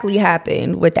exactly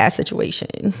happened with that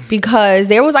situation? Because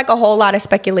there was like a whole lot of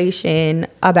speculation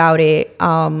about it.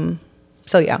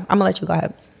 So yeah, I'm gonna let you go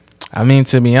ahead. I mean,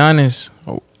 to be honest,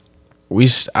 we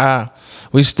still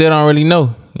don't really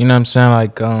know. You know what I'm saying?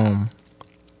 Like,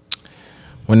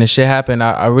 when the shit happened,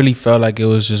 I really felt like it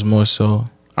was just more so,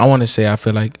 I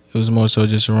feel like it was more so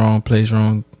just the wrong place,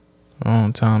 wrong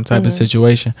time type of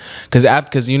situation.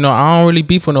 Cause you know, I don't really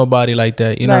beef with nobody like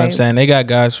that. You know what I'm saying? They got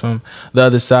guys from the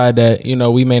other side that, you know,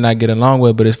 we may not get along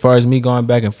with, but as far as me going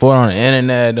back and forth on the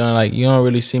internet, like, you don't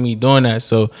really see me doing that.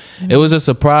 So it was a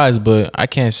surprise, but I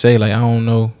can't say, like, I don't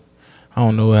know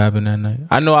what happened that night.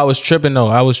 I know I was tripping though.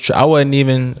 I was somewhere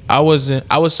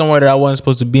that I wasn't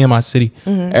supposed to be in my city.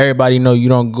 Everybody know you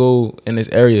don't go in this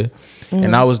area.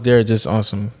 And I was there just on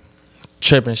some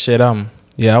tripping shit.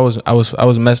 Yeah, I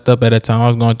was messed up at that time. I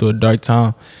was going through a dark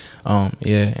time.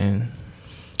 Yeah, and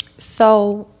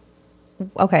so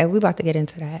okay, we about to get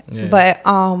into that. Yeah.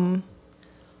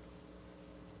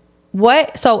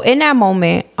 But so in that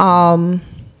moment,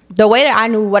 the way that I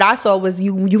knew, what I saw was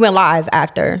you went live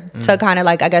after to kind of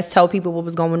like, I guess, tell people what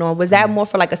was going on. Was that more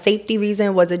for like a safety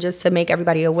reason? Was it just to make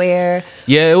everybody aware?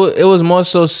 Yeah, it was more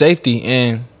so safety.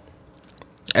 And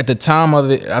at the time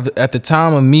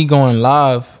of me going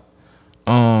live,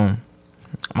 my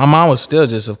mind was still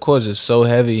just, of course, just so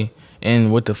heavy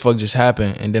in what the fuck just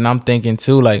happened. And then I'm thinking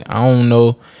too, like, I don't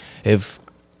know if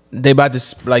they about to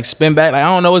like spin back. Like, I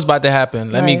don't know what's about to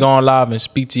happen. Let me go on live and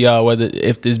speak to y'all,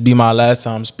 if this be my last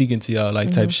time speaking to y'all,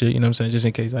 like type shit. You know what I'm saying? Just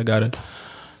in case I gotta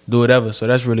do whatever. So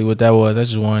that's really what that was. I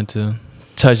just wanted to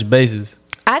touch bases.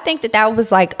 I think that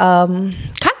was like kind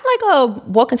of like a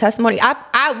walking testimony.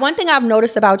 I one thing I've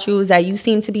noticed about you is that you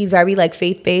seem to be very like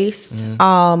faith-based.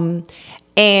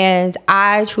 And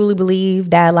I truly believe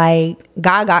that like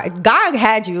God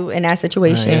had you in that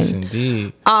situation. Yes,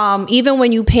 indeed. Even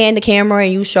when you pan the camera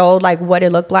and you showed like what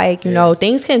it looked like, you know,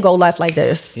 things can go left like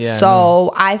this. Yeah,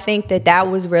 so I think that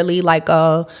was really like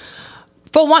to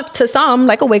some,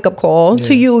 like a wake-up call.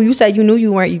 To you said you knew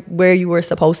you weren't where you were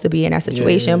supposed to be in that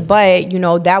situation. But, you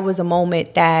know, that was a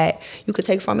moment that you could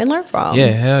take from and learn from. Yeah,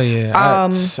 hell yeah. I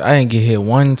didn't get hit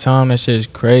one time. That shit is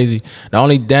crazy. The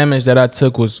only damage that I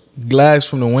took was glass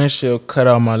from the windshield cut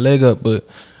out my leg up, but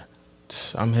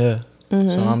I'm here. So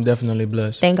I'm definitely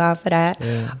blessed. Thank God for that.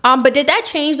 Yeah. But did that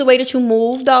change the way that you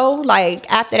moved, though?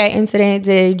 Like, after that incident,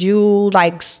 did you,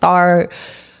 like, start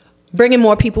bringing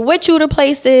more people with you to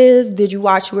places? Did you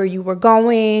watch where you were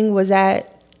going? Was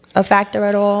that a factor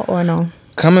at all, or no?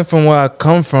 Coming from where I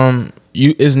come from,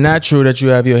 it's natural that you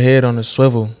have your head on a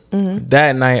swivel.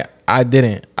 That night, I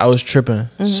didn't. I was tripping.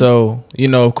 So, you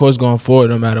know, of course, going forward,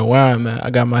 no matter where I'm at, I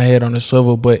got my head on the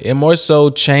swivel. But it more so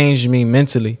changed me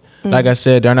mentally. Like I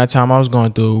said, during that time, I was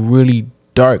going through a really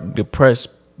dark, depressed,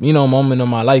 you know, moment of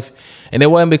my life. And it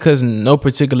wasn't because no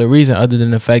particular reason other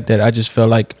than the fact that I just felt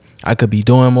like I could be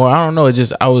doing more. I don't know. It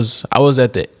just, I was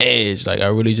at the edge. Like, I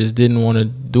really just didn't want to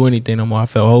do anything no more. I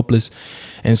felt hopeless.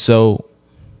 And so,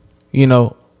 you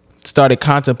know, started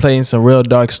contemplating some real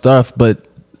dark stuff. But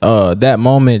that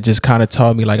moment just kind of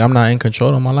taught me, like, I'm not in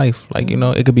control of my life. Like, you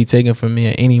know, it could be taken from me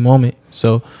at any moment.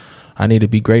 So I need to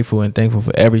be grateful and thankful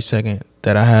for every second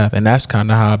that I have. And that's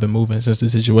kind of how I've been moving since the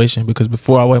situation, because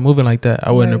before I wasn't moving like that.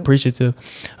 I wasn't appreciative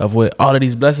of what all of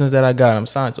these blessings that I got. I'm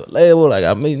signed to a label, like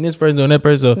I'm meeting this person, doing that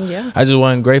person. So I just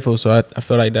wasn't grateful. So I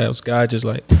felt like that was God just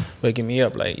like waking me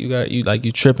up, like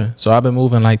you tripping. So I've been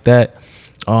moving like that.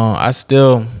 I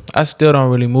still don't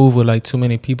really move with like too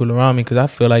many people around me, because I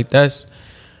feel like that's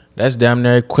damn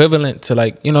near equivalent to,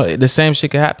 like, you know, the same shit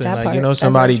can happen. Like, you know,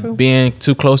 somebody being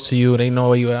too close to you, they know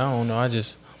where you at. I don't know.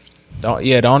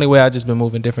 The only way I just been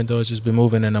moving different though is just been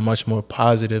moving in a much more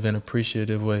positive and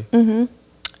appreciative way.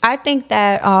 I think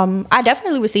that I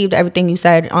definitely received everything you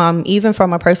said. Even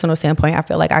from a personal standpoint, I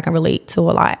feel like I can relate to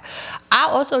a lot. I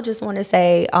also just want to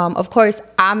say, of course,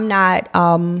 I'm not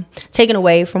taking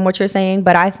away from what you're saying,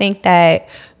 but I think that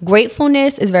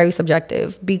gratefulness is very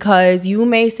subjective, because you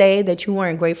may say that you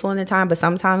weren't grateful in the time, but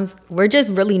sometimes we're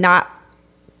just really not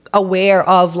aware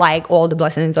of like all the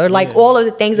blessings or like all of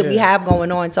the things that we have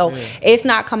going on. So it's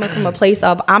not coming from a place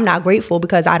of I'm not grateful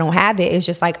because I don't have it. It's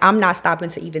just like I'm not stopping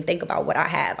to even think about what I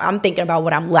have. I'm thinking about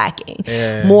what I'm lacking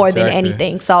more than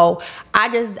anything. So I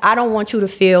don't want you to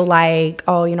feel like,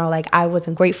 oh, you know, like I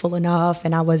wasn't grateful enough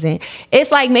and I wasn't. It's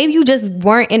like maybe you just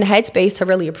weren't in the headspace to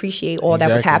really appreciate all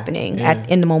that was happening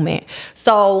in the moment.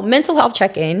 So mental health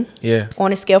check-in.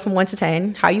 On a scale from 1 to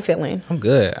 10, how you feeling? I'm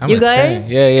good. You good? 10.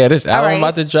 Yeah. This album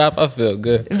about to drop. I feel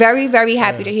good. Very, very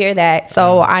happy to hear that.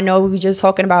 So I know we were just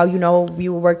talking about, you know,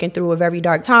 you were working through a very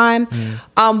dark time.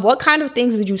 What kind of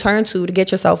things did you turn to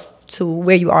get yourself to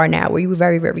where you are now, where you were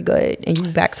very, very good and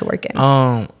you back to working?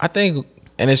 I think,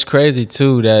 and it's crazy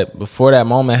too, that before that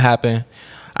moment happened,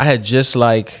 I had just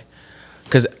like,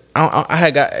 because I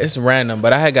had got, it's random,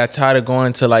 but I had got tired of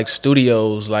going to like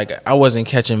studios. Like I wasn't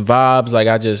catching vibes. Like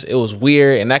it was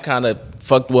weird, and that kind of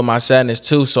fucked with my sadness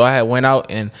too. So I had went out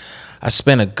and I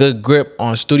spent a good grip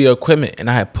on studio equipment, and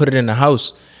I had put it in the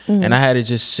house, and I had it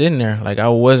just sitting there. Like I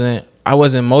wasn't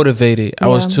motivated. I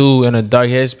was too in a dark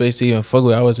headspace to even fuck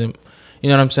with. I wasn't, you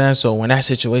know what I'm saying? So when that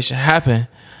situation happened,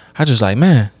 I just like,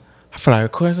 man, I feel like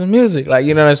recording some music. Like,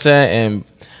 you know what I'm saying? And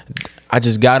I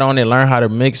just got on it, learned how to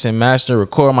mix and master,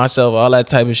 record myself, all that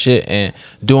type of shit. And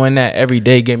doing that every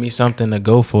day gave me something to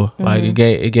go for. Like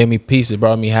it gave me peace. It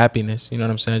brought me happiness. You know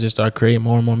what I'm saying? I just started creating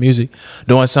more and more music,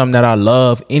 doing something that I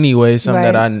love anyway, something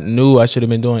that I knew I should have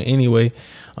been doing anyway.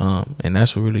 And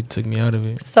that's what really took me out of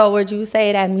it. So would you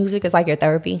say that music is like your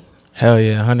therapy? Hell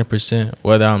yeah, 100%.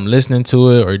 Whether I'm listening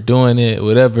to it or doing it,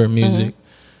 whatever music.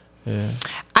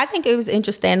 I think it was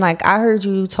interesting. Like I heard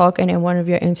you talking in one of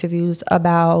your interviews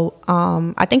about,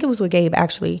 I think it was with Gabe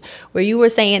actually, where you were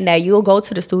saying that you'll go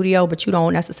to the studio, but you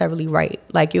don't necessarily write.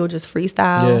 Like you'll just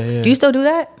freestyle. Do you still do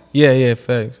that? Yeah,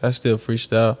 facts. I still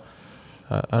freestyle.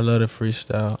 I love to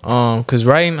freestyle. Cause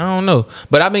writing, I don't know,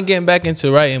 but I've been getting back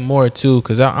into writing more too.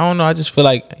 Cause I don't know. I just feel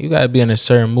like you gotta be in a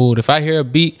certain mood. If I hear a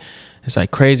beat, it's like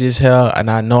crazy as hell, and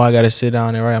I know I gotta sit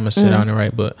down and write, I'm gonna sit down and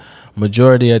write. But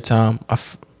majority of the time,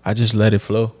 I just let it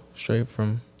flow straight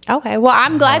from. Okay, well,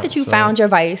 I'm glad that you found your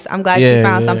vice. I'm glad you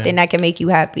found something that can make you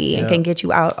happy and can get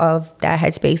you out of that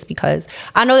headspace, because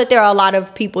I know that there are a lot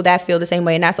of people that feel the same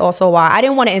way, and that's also why I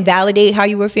didn't want to invalidate how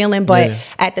you were feeling, but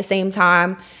at the same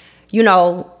time, you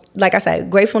know, like I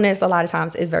said, gratefulness a lot of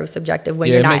times is very subjective when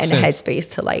you're not in the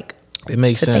headspace to like. It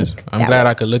makes sense. I'm glad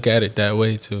I could look at it that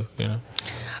way too. You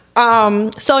know.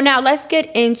 So now let's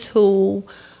get into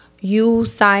you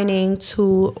signing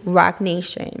to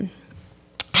Rocnation.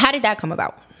 How did that come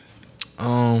about?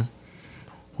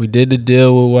 We did the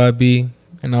deal with YB,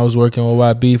 and I was working with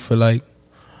YB for like,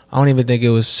 I don't even think it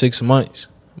was 6 months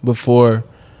before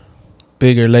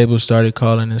bigger labels started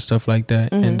calling and stuff like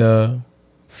that. And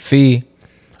Fee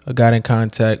got in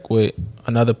contact with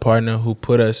another partner who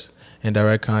put us in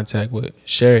direct contact with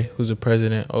Rjae, who's the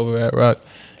president over at Rock.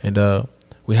 And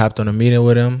we hopped on a meeting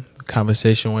with him. The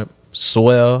conversation went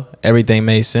swell. Everything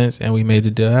made sense, and we made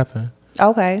the deal happen.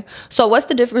 Okay. So what's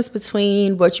the difference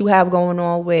between what you have going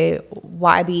on with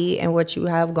YB and what you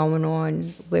have going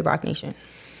on with Rocnation?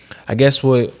 I guess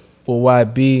with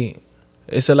YB,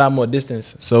 it's a lot more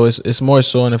distance. So it's more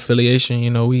so an affiliation. You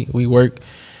know, we work,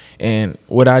 and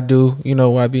what I do, you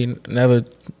know, YB never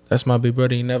that's my big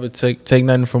brother. He never take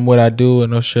nothing from what I do or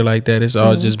no shit like that. It's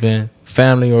all just been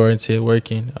family oriented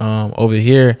working. Over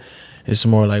here, it's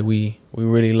more like we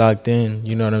really locked in.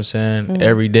 You know what I'm saying?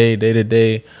 Every day to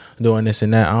day, doing this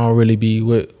and that. I don't really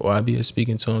be I be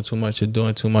speaking to him too much or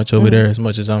doing too much over there as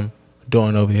much as I'm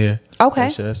doing over here. Okay.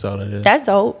 That's all it is. That's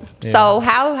dope. Yeah. So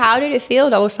how did it feel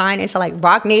though signing to like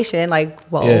Rocnation? Like,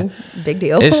 whoa, big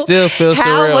deal. It still feels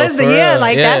surreal. How was it? Yeah,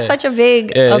 like that's such a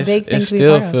big thing it to be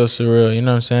still part of. feels surreal, you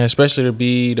know what I'm saying? Especially to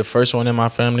be the first one in my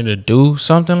family to do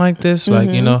something like this. Like,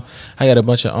 you know, I got a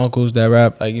bunch of uncles that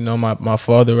rap, like, you know, my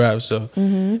father raps, so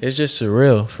it's just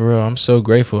surreal, for real. I'm so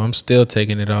grateful. I'm still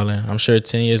taking it all in. I'm sure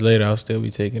 10 years later I'll still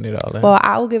be taking it all in. Well,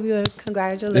 I will give you a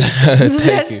congratulations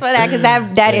just for that, because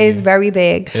that is very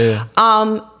big. Yeah.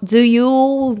 Do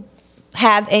you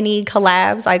have any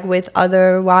collabs like with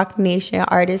other Rocnation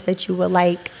artists that you would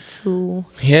like to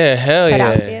Yeah, hell put yeah.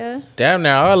 out there? Damn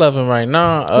near all of them right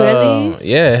now. Really?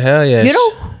 Yeah, hell yeah. You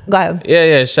know? Go ahead.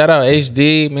 Yeah. Shout out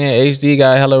HD. Man, HD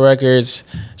got hella records.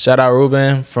 Shout out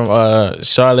Ruben from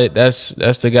Charlotte. That's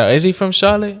the guy. Is he from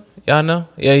Charlotte? Y'all know?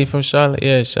 Yeah, he from Charlotte.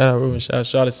 Yeah, shout out Ruben. Shout out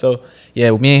Charlotte. So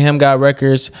yeah, me and him got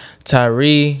records.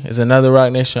 Tyree is another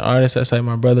Rocnation artist. That's like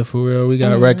my brother for real. We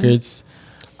got records.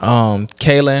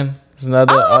 Kaylin is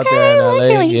another out there in LA.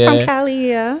 Kaylin, he's from Cali,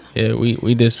 yeah. Yeah,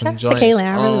 we did some Shout out to joints. Kaylin.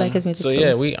 I really like his music so too.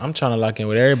 yeah, I'm trying to lock in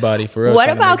with everybody for real. What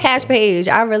about Cash Page?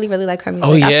 I really like her music.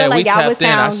 Oh yeah, I feel like we tapped in.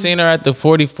 I seen her at the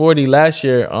 4040 last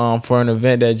year for an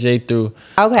event that Jay threw.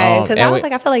 Okay, because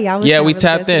I feel like y'all was we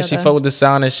tapped in. She fucked with the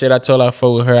sound and shit. I told her I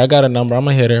fuck with her. I got a number. I'm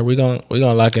gonna hit her. We gonna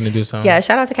lock in and do something. Yeah,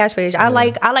 shout out to Cash Page. I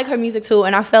like her music too,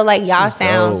 and I feel like y'all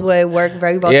sounds would work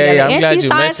very well together. Yeah, I'm and glad she's you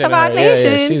signed to mentioned her.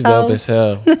 Rocnation. Yeah, she's dope as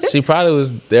hell. She probably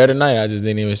was there tonight. I just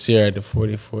didn't even see her at the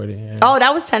 4040. Yeah. Oh,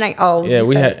 that was tonight. Oh, yeah,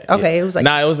 we had. Okay, it was like.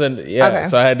 Nah, it was Okay.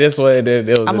 So I had this one. It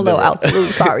was. I'm a little out the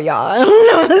loop. Sorry, y'all. I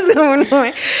don't know what's going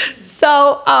on.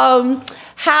 So,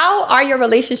 how are your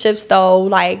relationships though?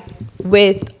 Like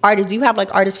with artists, do you have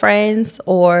like artist friends,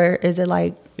 or is it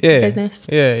like business?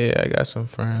 Yeah, I got some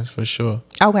friends for sure.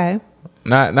 Okay.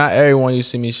 Not everyone you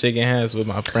see me shaking hands with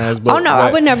my friends. But,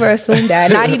 I would never assume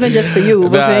that. Not even just for you,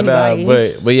 but for anybody.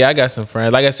 But yeah, I got some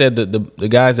friends. Like I said, the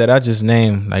guys that I just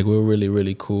named, like we're really,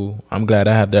 really cool. I'm glad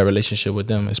I have that relationship with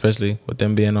them, especially with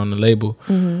them being on the label.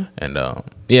 And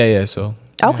yeah. So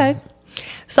okay,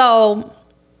 so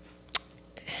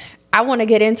I want to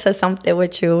get into something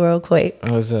with you real quick.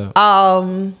 What's up?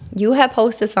 You had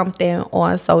posted something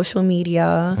on social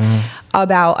media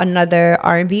about another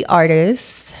R&B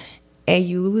artist. And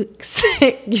you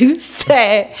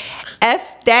said,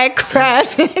 F that crap.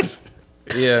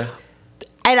 Yeah.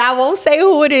 And I won't say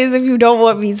who it is if you don't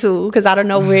want me to, because I don't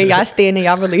know where y'all stand in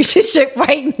y'all relationship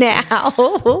right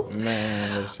now.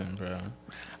 Man, listen, bro.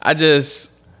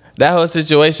 That whole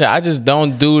situation, I just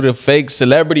don't do the fake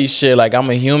celebrity shit. Like, I'm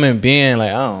a human being.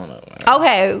 Like, I don't know. Man.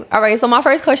 Okay. All right. So my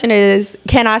first question is,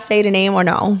 can I say the name or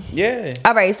no? Yeah.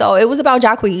 All right. So it was about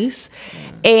Jaqueese.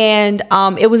 And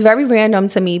it was very random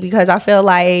to me because I feel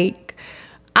like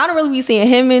I don't really be seeing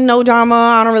him in no drama.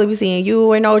 I don't really be seeing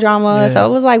you in no drama. Yeah. So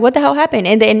it was like, what the hell happened?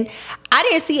 And then I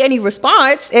didn't see any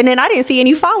response. And then I didn't see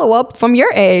any follow-up from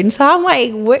your end. So I'm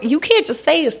like, what? You can't just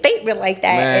say a statement like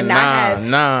that. Man, and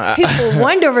not have people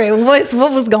wondering what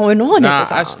was going on at the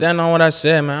time. I stand on what I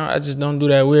said, man. I just don't do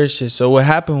that weird shit. So what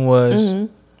happened was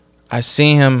I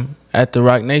seen him at the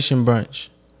Rocnation brunch.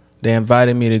 They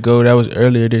invited me to go. That was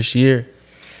earlier this year.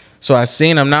 So I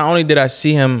seen him. Not only did I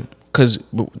see him, because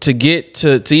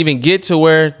to even get to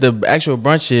where the actual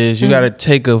brunch is, you gotta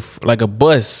take a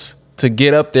bus to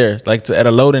get up there, like at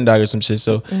a loading dock or some shit.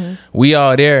 So we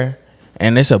all there,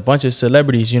 and it's a bunch of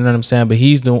celebrities. You know what I'm saying? But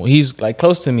he's like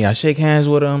close to me. I shake hands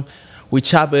with him. We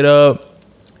chop it up.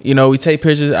 You know, we take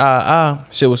pictures.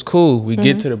 Shit was cool. We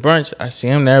get to the brunch. I see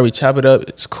him there. We chop it up.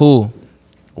 It's cool.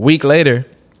 A week later,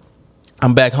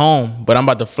 I'm back home, but I'm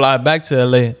about to fly back to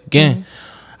LA again.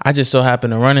 I just so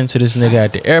happened to run into this nigga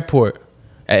at the airport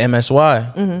at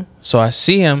MSY. So I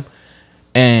see him,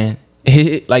 and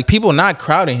like people not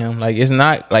crowding him. Like it's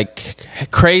not like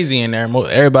crazy in there.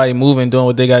 Everybody moving, doing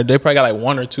what they got to do. They probably got like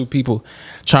 1 or 2 people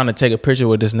trying to take a picture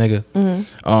with this nigga.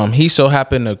 He so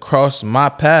happened to cross my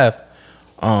path.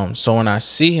 So when I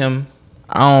see him,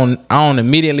 I don't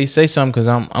immediately say something because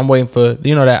I'm waiting for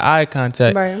that eye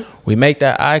contact. Right. We make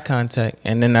that eye contact,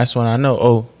 and then that's when I know,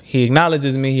 oh, he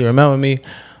acknowledges me, he remembers me.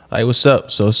 Like, what's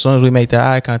up? So as soon as we make that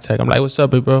eye contact, I'm like, what's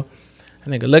up, big bro? That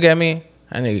nigga look at me.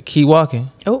 That nigga keep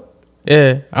walking. Oh.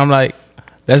 Yeah. I'm like,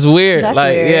 that's weird. That's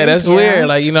like, weird. yeah, that's weird.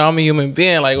 Like, I'm a human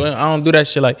being. Like, I don't do that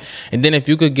shit. Like, and then if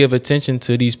you could give attention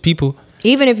to these people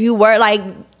Even if you were like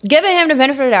giving him the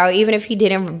benefit of the doubt, even if he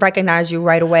didn't recognize you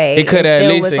right away, it could at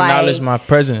least acknowledge my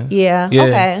presence. Yeah.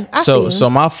 Okay. So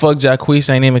my fuck Jaqueese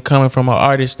ain't even coming from an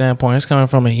artist standpoint. It's coming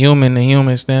from a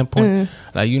human standpoint.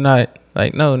 Like you not.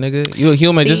 Like, no, nigga, you a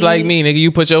human just like me, nigga.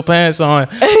 You put your pants on,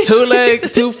 two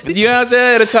legs, you know what I'm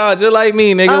saying, at a time, just like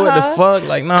me, nigga. What the fuck?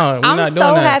 Like, no, we're not doing that.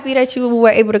 I'm so happy that you were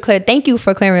able to clear. Thank you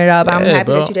for clearing it up. Yeah, I'm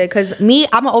happy that you did. Because me,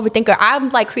 I'm an overthinker. I'm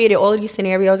like created all of these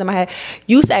scenarios in my head.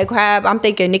 You said crab. I'm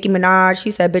thinking Nicki Minaj.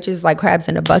 She said bitches like crabs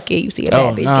in a bucket. You see a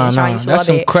bad bitch getting shot. You should love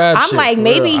it. I'm like,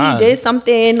 maybe he did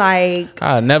something like.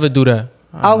 I'll never do that.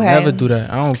 I'll never do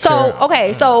that. I don't care.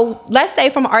 Okay, so let's say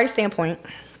from an artist standpoint,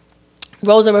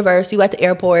 roles are reversed. You at the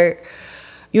airport,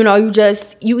 you know,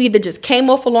 you either just came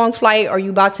off a long flight or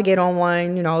you about to get on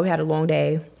one, you know, had a long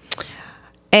day.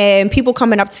 And people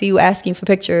coming up to you asking for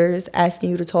pictures,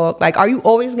 asking you to talk. Like, are you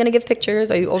always going to give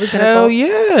pictures? Are you always going to talk? Hell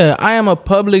yeah. I am a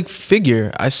public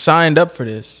figure. I signed up for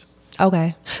this.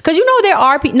 Okay. Because, you know, there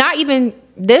are people, not even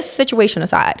this situation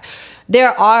aside,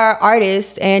 there are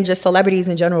artists and just celebrities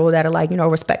in general that are like, you know,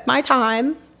 respect my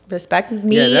time. Respect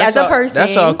me as a person.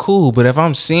 That's all cool. But if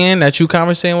I'm seeing that you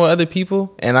conversating with other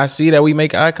people and I see that we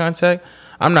make eye contact,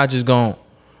 I'm not just going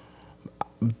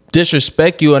to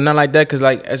disrespect you or nothing like that. Because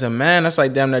like as a man, that's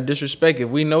like damn that disrespect. If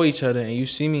we know each other and you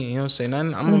see me and you don't say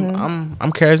nothing,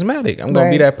 I'm charismatic. I'm going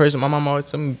to be that person. My mom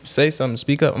always say something,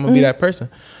 speak up. I'm going to be that person.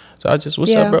 So I just,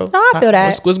 what's up, bro? No, I feel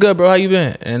that. What's good, bro? How you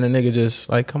been? And the nigga just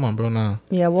like, come on, bro, nah.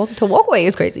 Yeah, walkway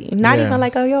is crazy. Not even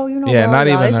like, oh, yo, you know, yeah, bro, not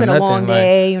even it's been a long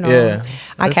day, you know. Yeah,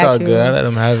 I it's catch all you. good. I let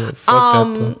him have it.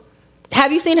 Fuck that though.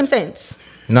 Have you seen him since?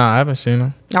 Nah, I haven't seen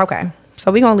him. Okay.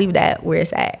 So we're gonna leave that where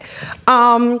it's at.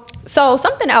 So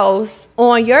something else.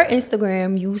 On your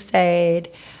Instagram, you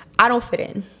said, I don't fit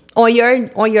in. On your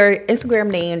Instagram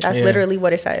name, that's literally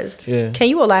what it says. Yeah. Can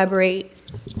you elaborate?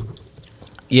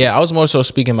 Yeah, I was more so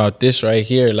speaking about this right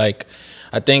here. Like,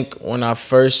 I think when I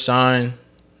first signed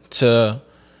to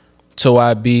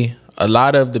YB, a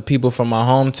lot of the people from my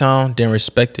hometown didn't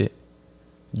respect it.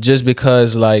 Just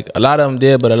because, like, a lot of them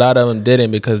did, but a lot of them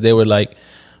didn't because they were like,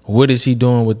 what is he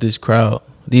doing with this crowd?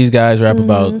 These guys rap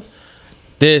about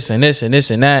this and this and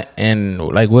this and that. And,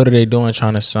 like, what are they doing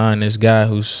trying to sign this guy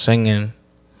who's singing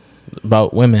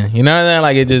about women? You know what I mean?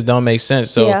 Like, it just don't make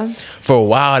sense. So, for a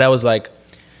while, that was like,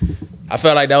 I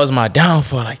felt like that was my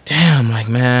downfall. Like, damn, like,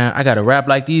 man, I got to rap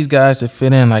like these guys to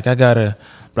fit in. Like, I got to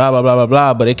blah, blah, blah, blah,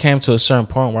 blah. But it came to a certain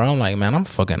point where I'm like, man, I'm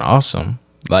fucking awesome.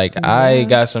 Like, I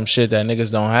got some shit that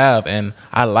niggas don't have. And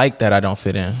I like that I don't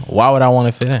fit in. Why would I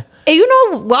want to fit in? And you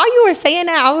know, while you were saying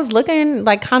that, I was looking,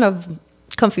 like, kind of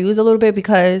confused a little bit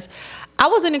because I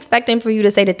wasn't expecting for you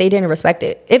to say that they didn't respect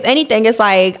it. If anything, it's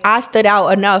like I stood out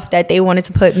enough that they wanted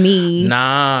to put me.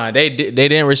 Nah, they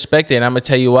didn't respect it. And I'm going to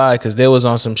tell you why. Because they was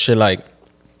on some shit like,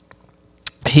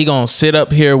 he going to sit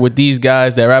up here with these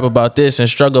guys that rap about this and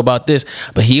struggle about this.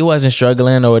 But he wasn't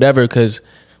struggling or whatever because,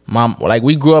 like,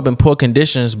 we grew up in poor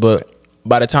conditions. But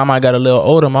by the time I got a little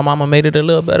older, my mama made it a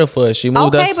little better for us. She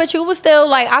moved us. Okay, but you was still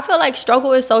like, I feel like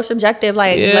struggle is so subjective.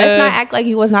 Like, let's not act like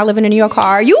you was not living in your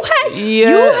car. You had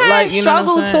like,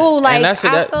 struggle too. Like,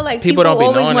 I feel like people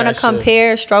always want to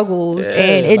compare struggles,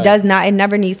 and it does not. It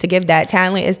never needs to give that.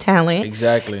 Talent is talent.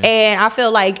 Exactly. And I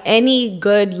feel like any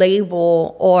good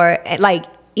label or like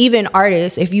even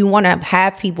artists, if you want to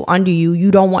have people under you,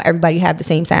 you don't want everybody to have the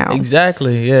same sound.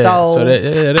 Exactly. Yeah. So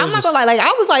I'm not gonna lie. Like,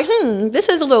 I was like, this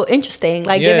is a little interesting.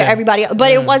 Like, giving everybody,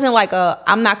 but it wasn't like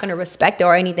I'm not gonna respect it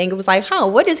or anything. It was like,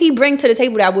 what does he bring to the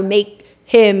table that would make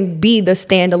him be the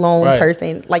standalone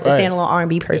person, like the standalone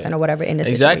R&B person or whatever in this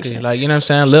situation. Like, you know what I'm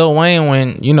saying? Lil Wayne,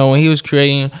 when he was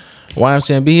creating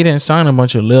YMCMB, he didn't sign a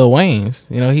bunch of Lil Waynes.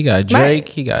 You know, he got Drake,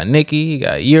 he got Nicki, he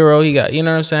got Euro, he got, you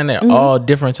know what I'm saying? They're all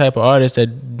different type of artists that,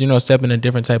 you know, step in a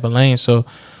different type of lane. So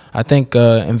I think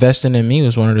investing in me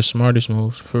was one of the smartest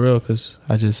moves, for real, because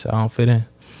I don't fit in.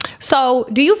 So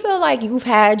do you feel like you've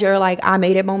had your, like, I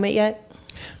made it moment yet?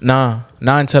 Nah,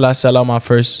 not until I sell out my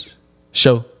first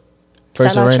show.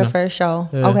 Sell out your first show.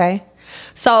 Yeah. Okay.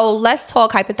 So let's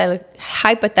talk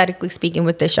hypothetically speaking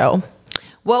with this show.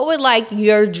 What would, like,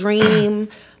 your dream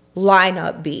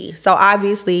lineup be? So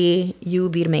obviously you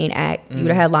would be the main act, you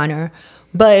the headliner,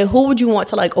 but who would you want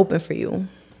to, like, open for you,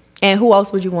 and who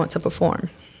else would you want to perform?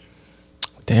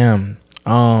 Damn,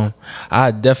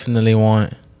 I definitely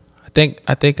want. I think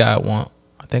I want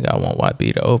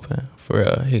YB to open for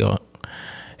real. He gonna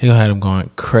have him going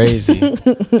crazy.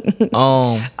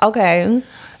 Okay,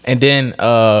 and then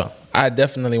I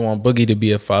definitely want Boogie to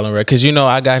be a following record, because, you know,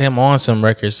 I got him on some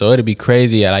records, so it'd be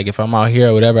crazy. Like, if I'm out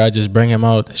here or whatever, I just bring him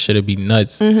out. That shit'd be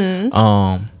nuts.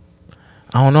 I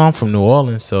don't know. I'm from New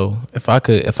Orleans, so if I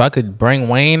could bring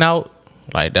Wayne out,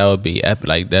 Like that would be epic.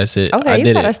 Like that's it. Okay,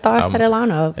 you got a star-studded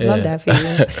lineup. Yeah. Love that for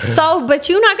you. So, but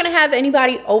you're not gonna have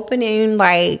anybody opening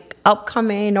like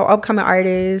upcoming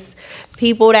artists,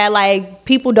 people that like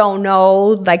people don't know,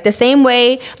 like the same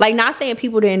way. Like not saying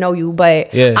people didn't know you,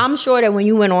 but I'm sure that when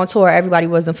you went on tour, everybody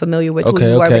wasn't familiar with who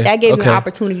you were. But that gave you an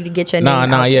opportunity to get your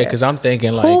name out there. Because I'm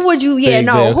thinking like who would you?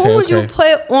 Who would you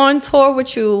put on tour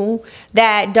with you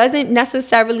that doesn't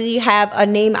necessarily have a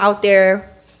name out there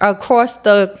across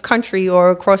the country or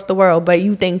across the world, but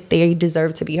you think they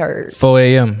deserve to be heard? 4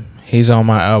 a.m. He's on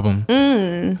my album.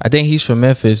 I think he's from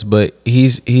Memphis, but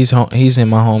he's in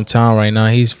my hometown right now.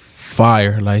 He's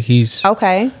fire. Like he's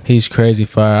crazy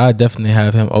fire. I definitely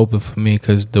have him open for me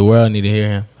because the world need to hear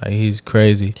him. Like he's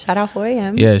crazy. Shout out 4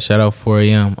 a.m. Yeah, shout out 4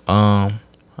 a.m. I'm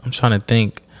trying to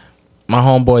think. My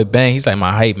homeboy Bang, he's like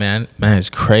my hype man. Man, it's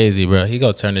crazy, bro. He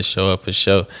gonna turn the show up for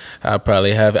sure. I'll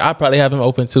probably have him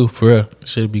open too, for real.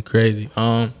 Should be crazy.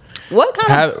 What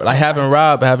kind of having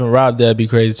Rob that'd be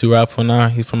crazy too. Rob Fonar,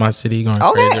 he's from my city. He going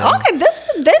crazy. Okay, this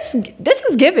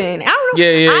is giving. I don't know.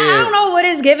 I don't know what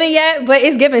it's giving yet, but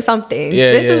it's giving something.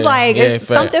 This is like it's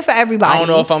something for everybody. I don't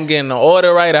know if I'm getting the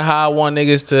order right or how I want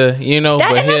niggas to,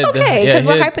 but that's okay because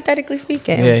we're hypothetically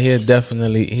speaking. Yeah, he'll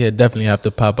definitely have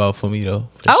to pop out for me though.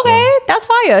 Okay, that's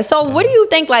fire. So what do you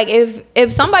think? Like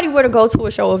if somebody were to go to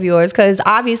a show of yours, because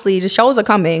obviously the shows are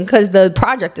coming, because the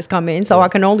project is coming, so I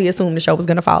can only assume the show is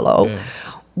gonna follow. Yeah.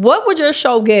 What would your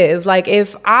show give? Like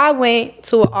if I went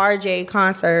to a Rjae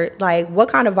concert, like what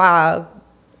kind of vibe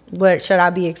what should I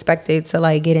be expected to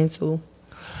like get into?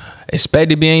 Expect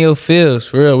to be in your feels,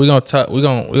 for real. We're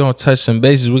gonna touch some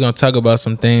bases. We're gonna talk about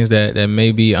some things that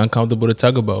may be uncomfortable to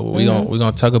talk about. We're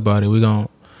gonna talk about it. I'm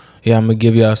gonna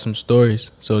give y'all some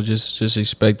stories. So just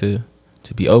expect to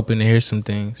be open to hear some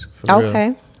things. For real.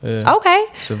 Yeah. Okay.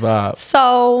 It's a vibe.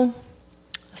 So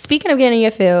speaking of getting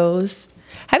your feels,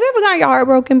 have you ever gotten your heart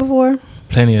broken before?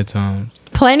 Plenty of times.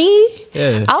 Plenty?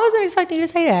 Yeah. I wasn't expecting you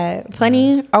to say that.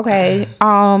 Plenty? Okay.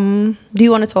 Do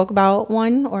you want to talk about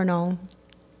one or no?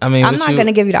 I mean, I'm not going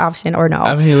to give you the option or no.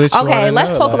 I mean, okay,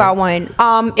 let's talk about one.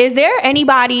 Is there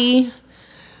anybody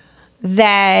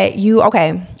that you...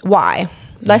 Okay, why?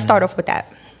 Let's start off with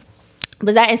that.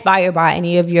 Was that inspired by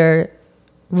any of your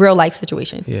real life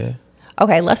situations? Yeah.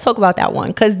 Okay, let's talk about that one.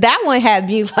 Because that one had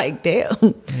me like, damn.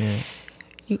 Yeah.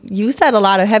 You said a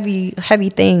lot of heavy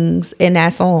things in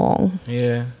that song.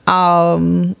 Yeah.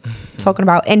 Talking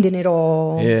about ending it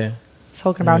all. Yeah.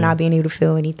 Talking about not being able to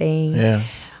feel anything. Yeah.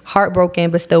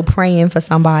 Heartbroken, but still praying for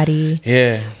somebody.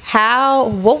 Yeah.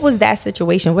 What was that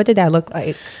situation? What did that look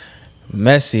like?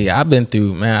 Messy. I've been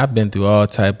through all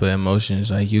type of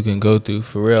emotions like you can go through,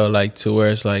 for real, like to where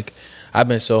it's like I've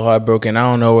been so heartbroken, I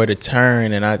don't know where to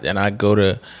turn, and I go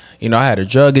to, I had a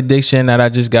drug addiction that I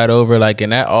just got over, like,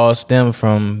 and that all stemmed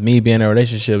from me being in a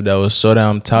relationship that was so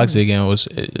damn toxic and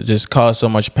it just caused so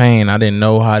much pain. I didn't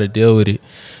know how to deal with it.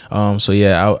 So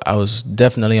yeah, I was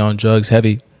definitely on drugs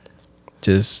heavy,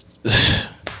 just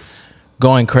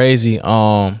going crazy.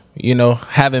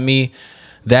 Having me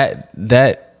that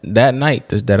night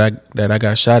that I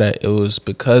got shot at, it was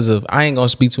because of, I ain't gonna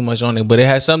speak too much on it, but it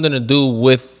had something to do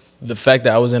with the fact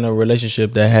that I was in a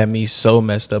relationship that had me so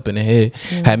messed up in the head,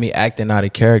 had me acting out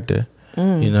of character.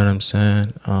 You know what I'm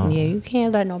saying? Yeah, you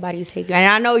can't let nobody take you. And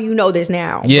I know you know this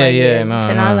now. Yeah,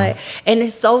 and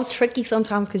it's so tricky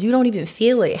sometimes because you don't even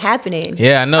feel it happening.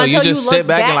 Yeah, I know. You just sit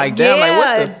back and like, damn, like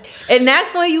what the? And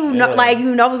that's when you know, like,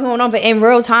 you know what's going on. But in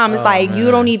real time, it's like, you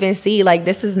don't even see, like,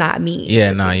 this is not me.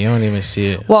 Yeah, you don't even see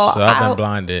it. Well, so I've been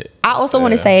blinded. I also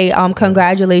want to say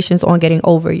congratulations on getting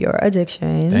over your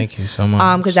addiction. Thank you so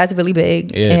much. Because that's really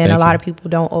big. Yeah, and a lot of people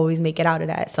don't always make it out of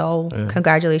that. So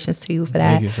congratulations to you for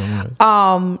that. Thank you so much.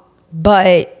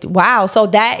 But wow, so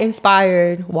that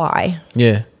inspired why?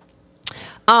 Yeah.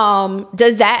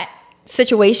 Does that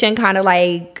situation kind of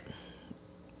like,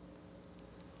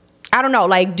 I don't know,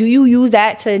 like, do you use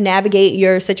that to navigate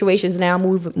your situations now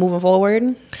moving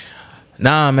forward?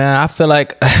 Nah, man. I feel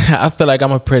like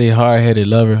I'm a pretty hard-headed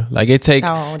lover. Like it take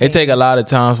a lot of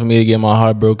time for me to get my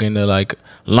heart broken to like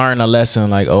learn a lesson.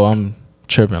 Like, oh, I'm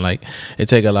tripping. Like it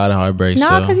take a lot of heartbreak.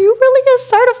 No, because you really a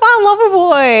certified lover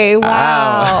boy.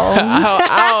 Wow.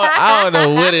 I don't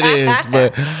know what it is,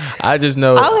 but I just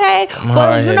know. Okay.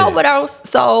 Well, you know what else?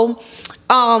 So,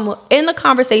 in the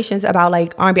conversations about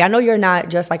like R&B, I know you're not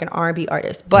just like an R&B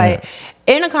artist, but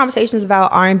in the conversations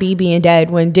about R&B being dead,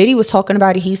 when Diddy was talking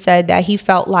about it, he said that he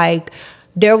felt like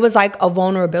there was like a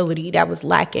vulnerability that was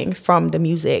lacking from the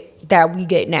music that we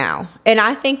get now. And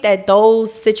I think that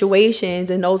those situations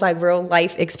and those like real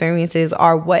life experiences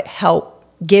are what help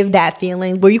give that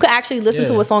feeling where you can actually listen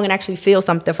to a song and actually feel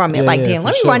something from it. Like, damn,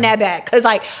 let me run that back. Because,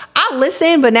 like, I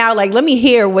listen, but now, like, let me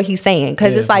hear what he's saying.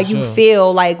 Because it's like you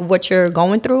feel, like, what you're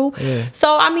going through. Yeah.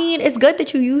 So, I mean, it's good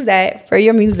that you use that for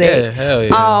your music. Yeah, hell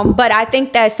yeah. But I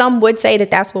think that some would say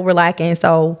that that's what we're lacking.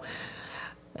 So,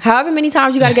 however many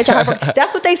times you got to get your heart broken.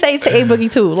 That's what they say to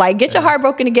A-Boogie too. Like, get your heart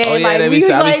broken again. Oh, yeah,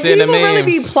 like, people really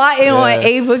be plotting on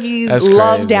A-Boogie's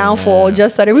love downfall, man,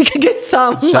 just so that we could get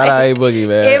some. Shout out A-Boogie,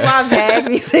 man. In my bag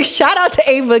music. Shout out to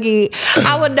A-Boogie.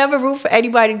 I would never root for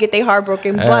anybody to get their heart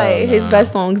broken, but his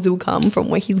best songs do come from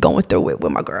when he's going through it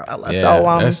with my girl Ella.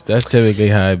 Yeah, so that's typically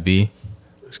how it be.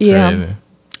 It's crazy.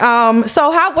 Yeah. So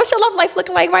what's your love life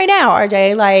looking like right now,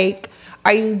 RJ? Like,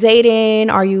 are you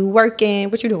dating? Are you working?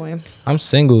 What you doing? I'm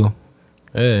single.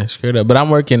 Yeah, straight up. But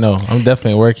I'm working though. I'm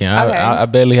definitely working. Okay. I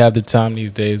barely have the time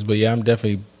these days. But yeah, I'm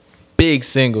definitely big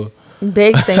single.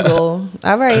 Big single.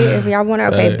 All right. If y'all want to,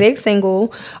 okay, big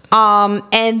single.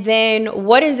 And then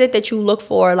what is it that you look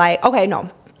for? Like, okay, no.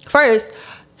 First,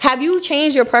 have you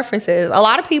changed your preferences? A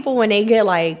lot of people, when they get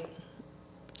like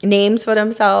names for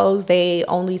themselves, they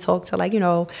only talk to, like, you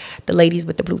know, the ladies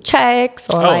with the blue checks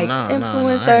or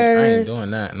influencers. I ain't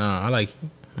doing that. No, I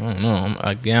don't know. I'm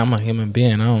like, yeah, I'm a human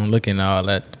being. I don't look into all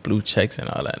that blue checks and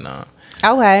all that. No.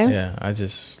 Okay. Yeah, I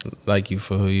just like you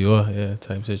for who you are. Yeah,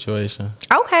 type situation.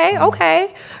 Okay.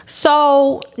 Okay.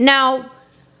 So now,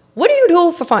 what do you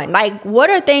do for fun? Like,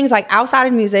 what are things like outside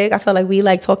of music? I feel like we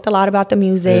like talked a lot about the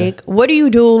music. Yeah. What do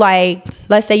you do? Like,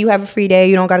 let's say you have a free day.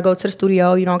 You don't got to go to the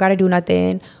studio. You don't got to do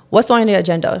nothing. What's on the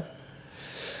agenda?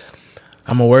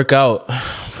 I'm gonna work out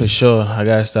for sure. I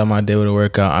gotta start my day with a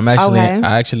workout. I'm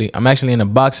actually into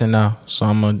boxing now, so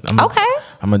I'm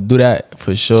gonna do that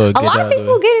for sure. A lot of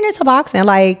people getting into boxing,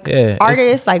 like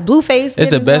artists, like Blueface. It's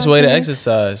the best way to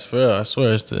exercise, for real. I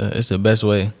swear, it's the best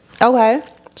way. Okay.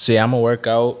 See, I'm gonna work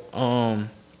out.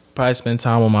 Probably spend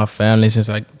time with my family since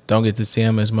I don't get to see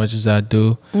them as much as I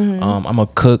do. Mm-hmm. I'm gonna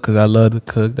cook because I love to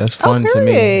cook. That's fun to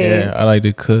me. Yeah, I like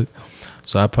to cook,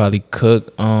 so I probably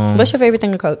cook. What's your favorite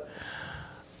thing to cook?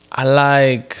 I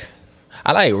like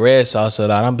red sauce a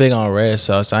lot. I'm big on red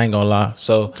sauce. I ain't gonna lie.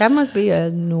 So that must be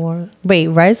a Wait,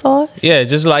 red sauce? Yeah,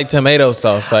 just like tomato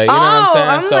sauce. Like, you know what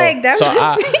I'm saying?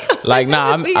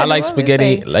 I like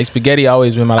spaghetti. Like, spaghetti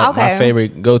always been my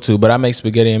favorite go to. But I make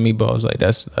spaghetti and meatballs. Like,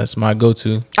 that's my go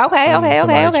to. Okay.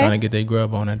 Trying to get their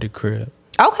grub on at the crib.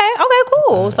 Okay,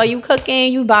 cool. So you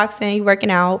cooking, you boxing, you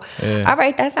working out. Yeah. All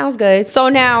right, that sounds good. So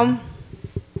now,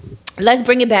 let's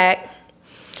bring it back.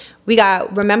 We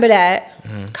got Remember That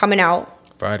coming out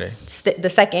Friday, the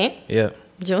 2nd. Yeah,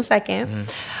 June 2nd.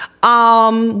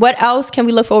 What else can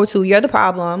we look forward to? You're the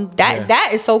Problem.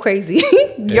 That is so crazy.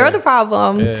 You're the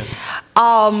Problem. Yeah.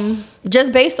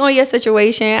 Just based on your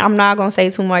situation, I'm not gonna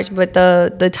say too much, but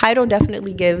the title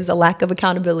definitely gives a lack of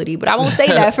accountability. But I won't say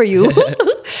that for you.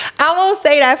 I won't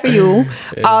say that for you.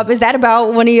 Yeah. Is that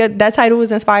about that title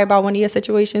was inspired by one of your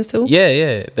situations too?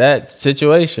 Yeah, that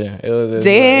situation. It was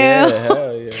damn.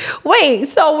 Hell yeah. Wait,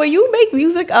 so when you make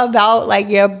music about like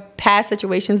your past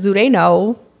situations, do they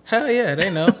know? Hell yeah, they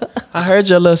know. I heard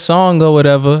your little song or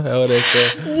whatever. That's what they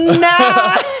say. Nah.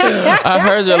 I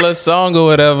heard your little song or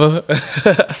whatever.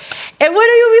 And what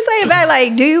do you be saying back?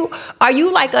 Like, are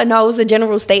you like a no, it's a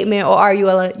general statement, or are you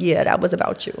like, yeah, that was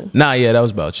about you? Nah, yeah, that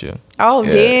was about you. Oh,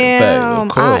 yeah, damn.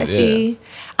 Cool, I see.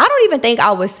 I don't even think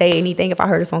I would say anything if I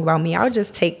heard a song about me. I would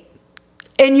just take,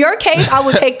 in your case, I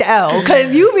would take the L,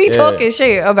 because you be talking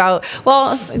shit about,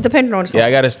 well, depending on the song. Yeah,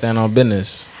 I got to stand on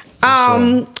business.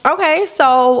 Sure. Okay,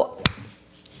 so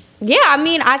yeah, I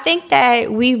mean, I think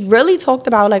that we really talked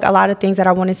about like a lot of things that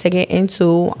I wanted to get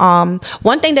into.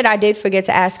 One thing that I did forget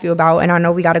to ask you about, and I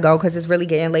know we got to go because it's really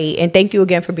getting late, and thank you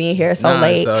again for being here so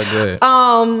late. It's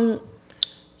all good.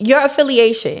 Your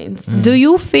affiliations. Do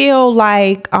you feel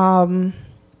like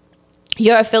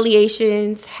your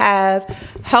affiliations have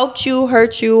helped you,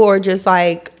 hurt you, or just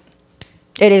like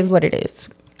it is what it is?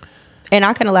 And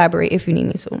I can elaborate if you need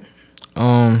me to.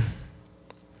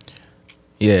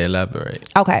 Yeah, elaborate.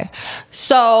 Okay.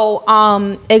 So,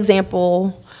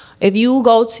 example, if you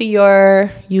go to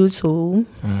your YouTube,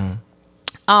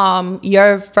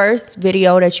 your first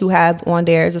video that you have on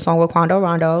there is a song with Quando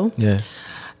Rondo. Yeah.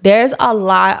 There's a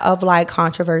lot of like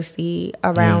controversy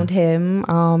around him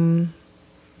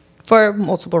for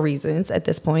multiple reasons at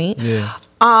this point. Yeah.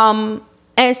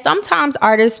 And sometimes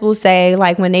artists will say,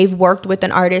 like, when they've worked with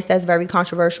an artist that's very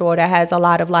controversial, that has a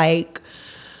lot of like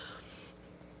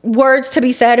words to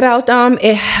be said about them,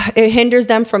 it hinders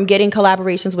them from getting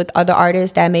collaborations with other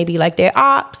artists that maybe like their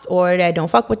ops or that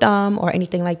don't fuck with them or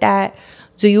anything like that.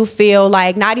 Do you feel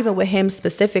like, not even with him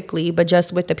specifically, but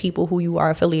just with the people who you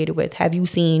are affiliated with, have you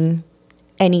seen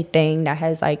anything that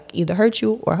has like either hurt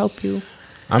you or helped you?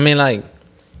 I mean, like,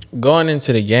 going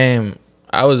into the game,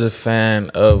 I was a fan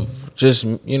of just,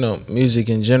 you know, music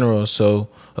in general. So,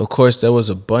 of course, there was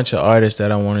a bunch of artists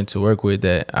that I wanted to work with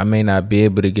that I may not be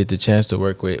able to get the chance to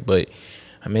work with. But,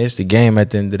 I mean, it's the game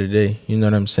at the end of the day. You know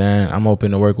what I'm saying? I'm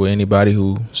open to work with anybody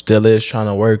who still is trying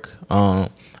to work. I'm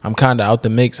kind of out the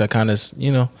mix. I kind of,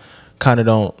 you know,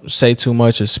 don't say too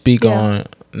much or speak on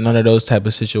none of those type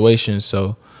of situations.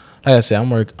 So, like I said,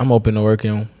 I'm open to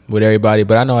working with everybody,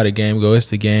 but I know how the game goes. It's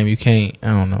the game. You can't, I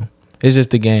don't know. It's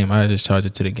just the game. I just charge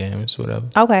it to the game. It's whatever.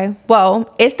 Okay.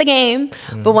 Well, it's the game.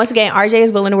 But once again, Rjae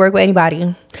is willing to work with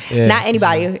anybody. Yeah. Not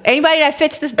anybody. Anybody that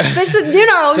fits the the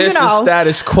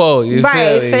status quo.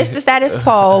 Fits the status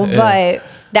quo. But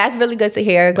that's really good to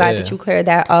hear. Glad that you cleared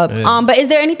that up. But is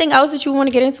there anything else that you want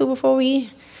to get into before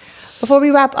we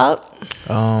wrap up?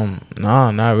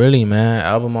 No, not really, man.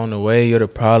 Album on the way. You're the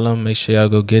Problem. Make sure y'all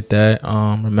go get that.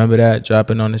 Remember that.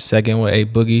 Dropping on the 2nd with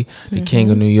Aboogie, the King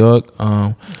of New York.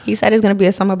 He said it's gonna be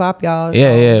a summer bop, y'all.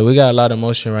 Yeah. We got a lot of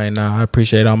motion right now. I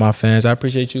appreciate all my fans. I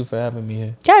appreciate you for having me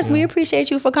here. Yes, we appreciate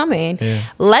you for coming. Yeah.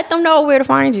 Let them know where to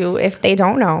find you if they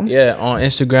don't know. Yeah, on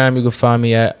Instagram you can find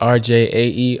me at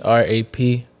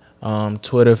RJAERAP.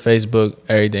 Twitter, Facebook,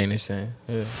 everything the same.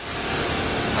 Yeah.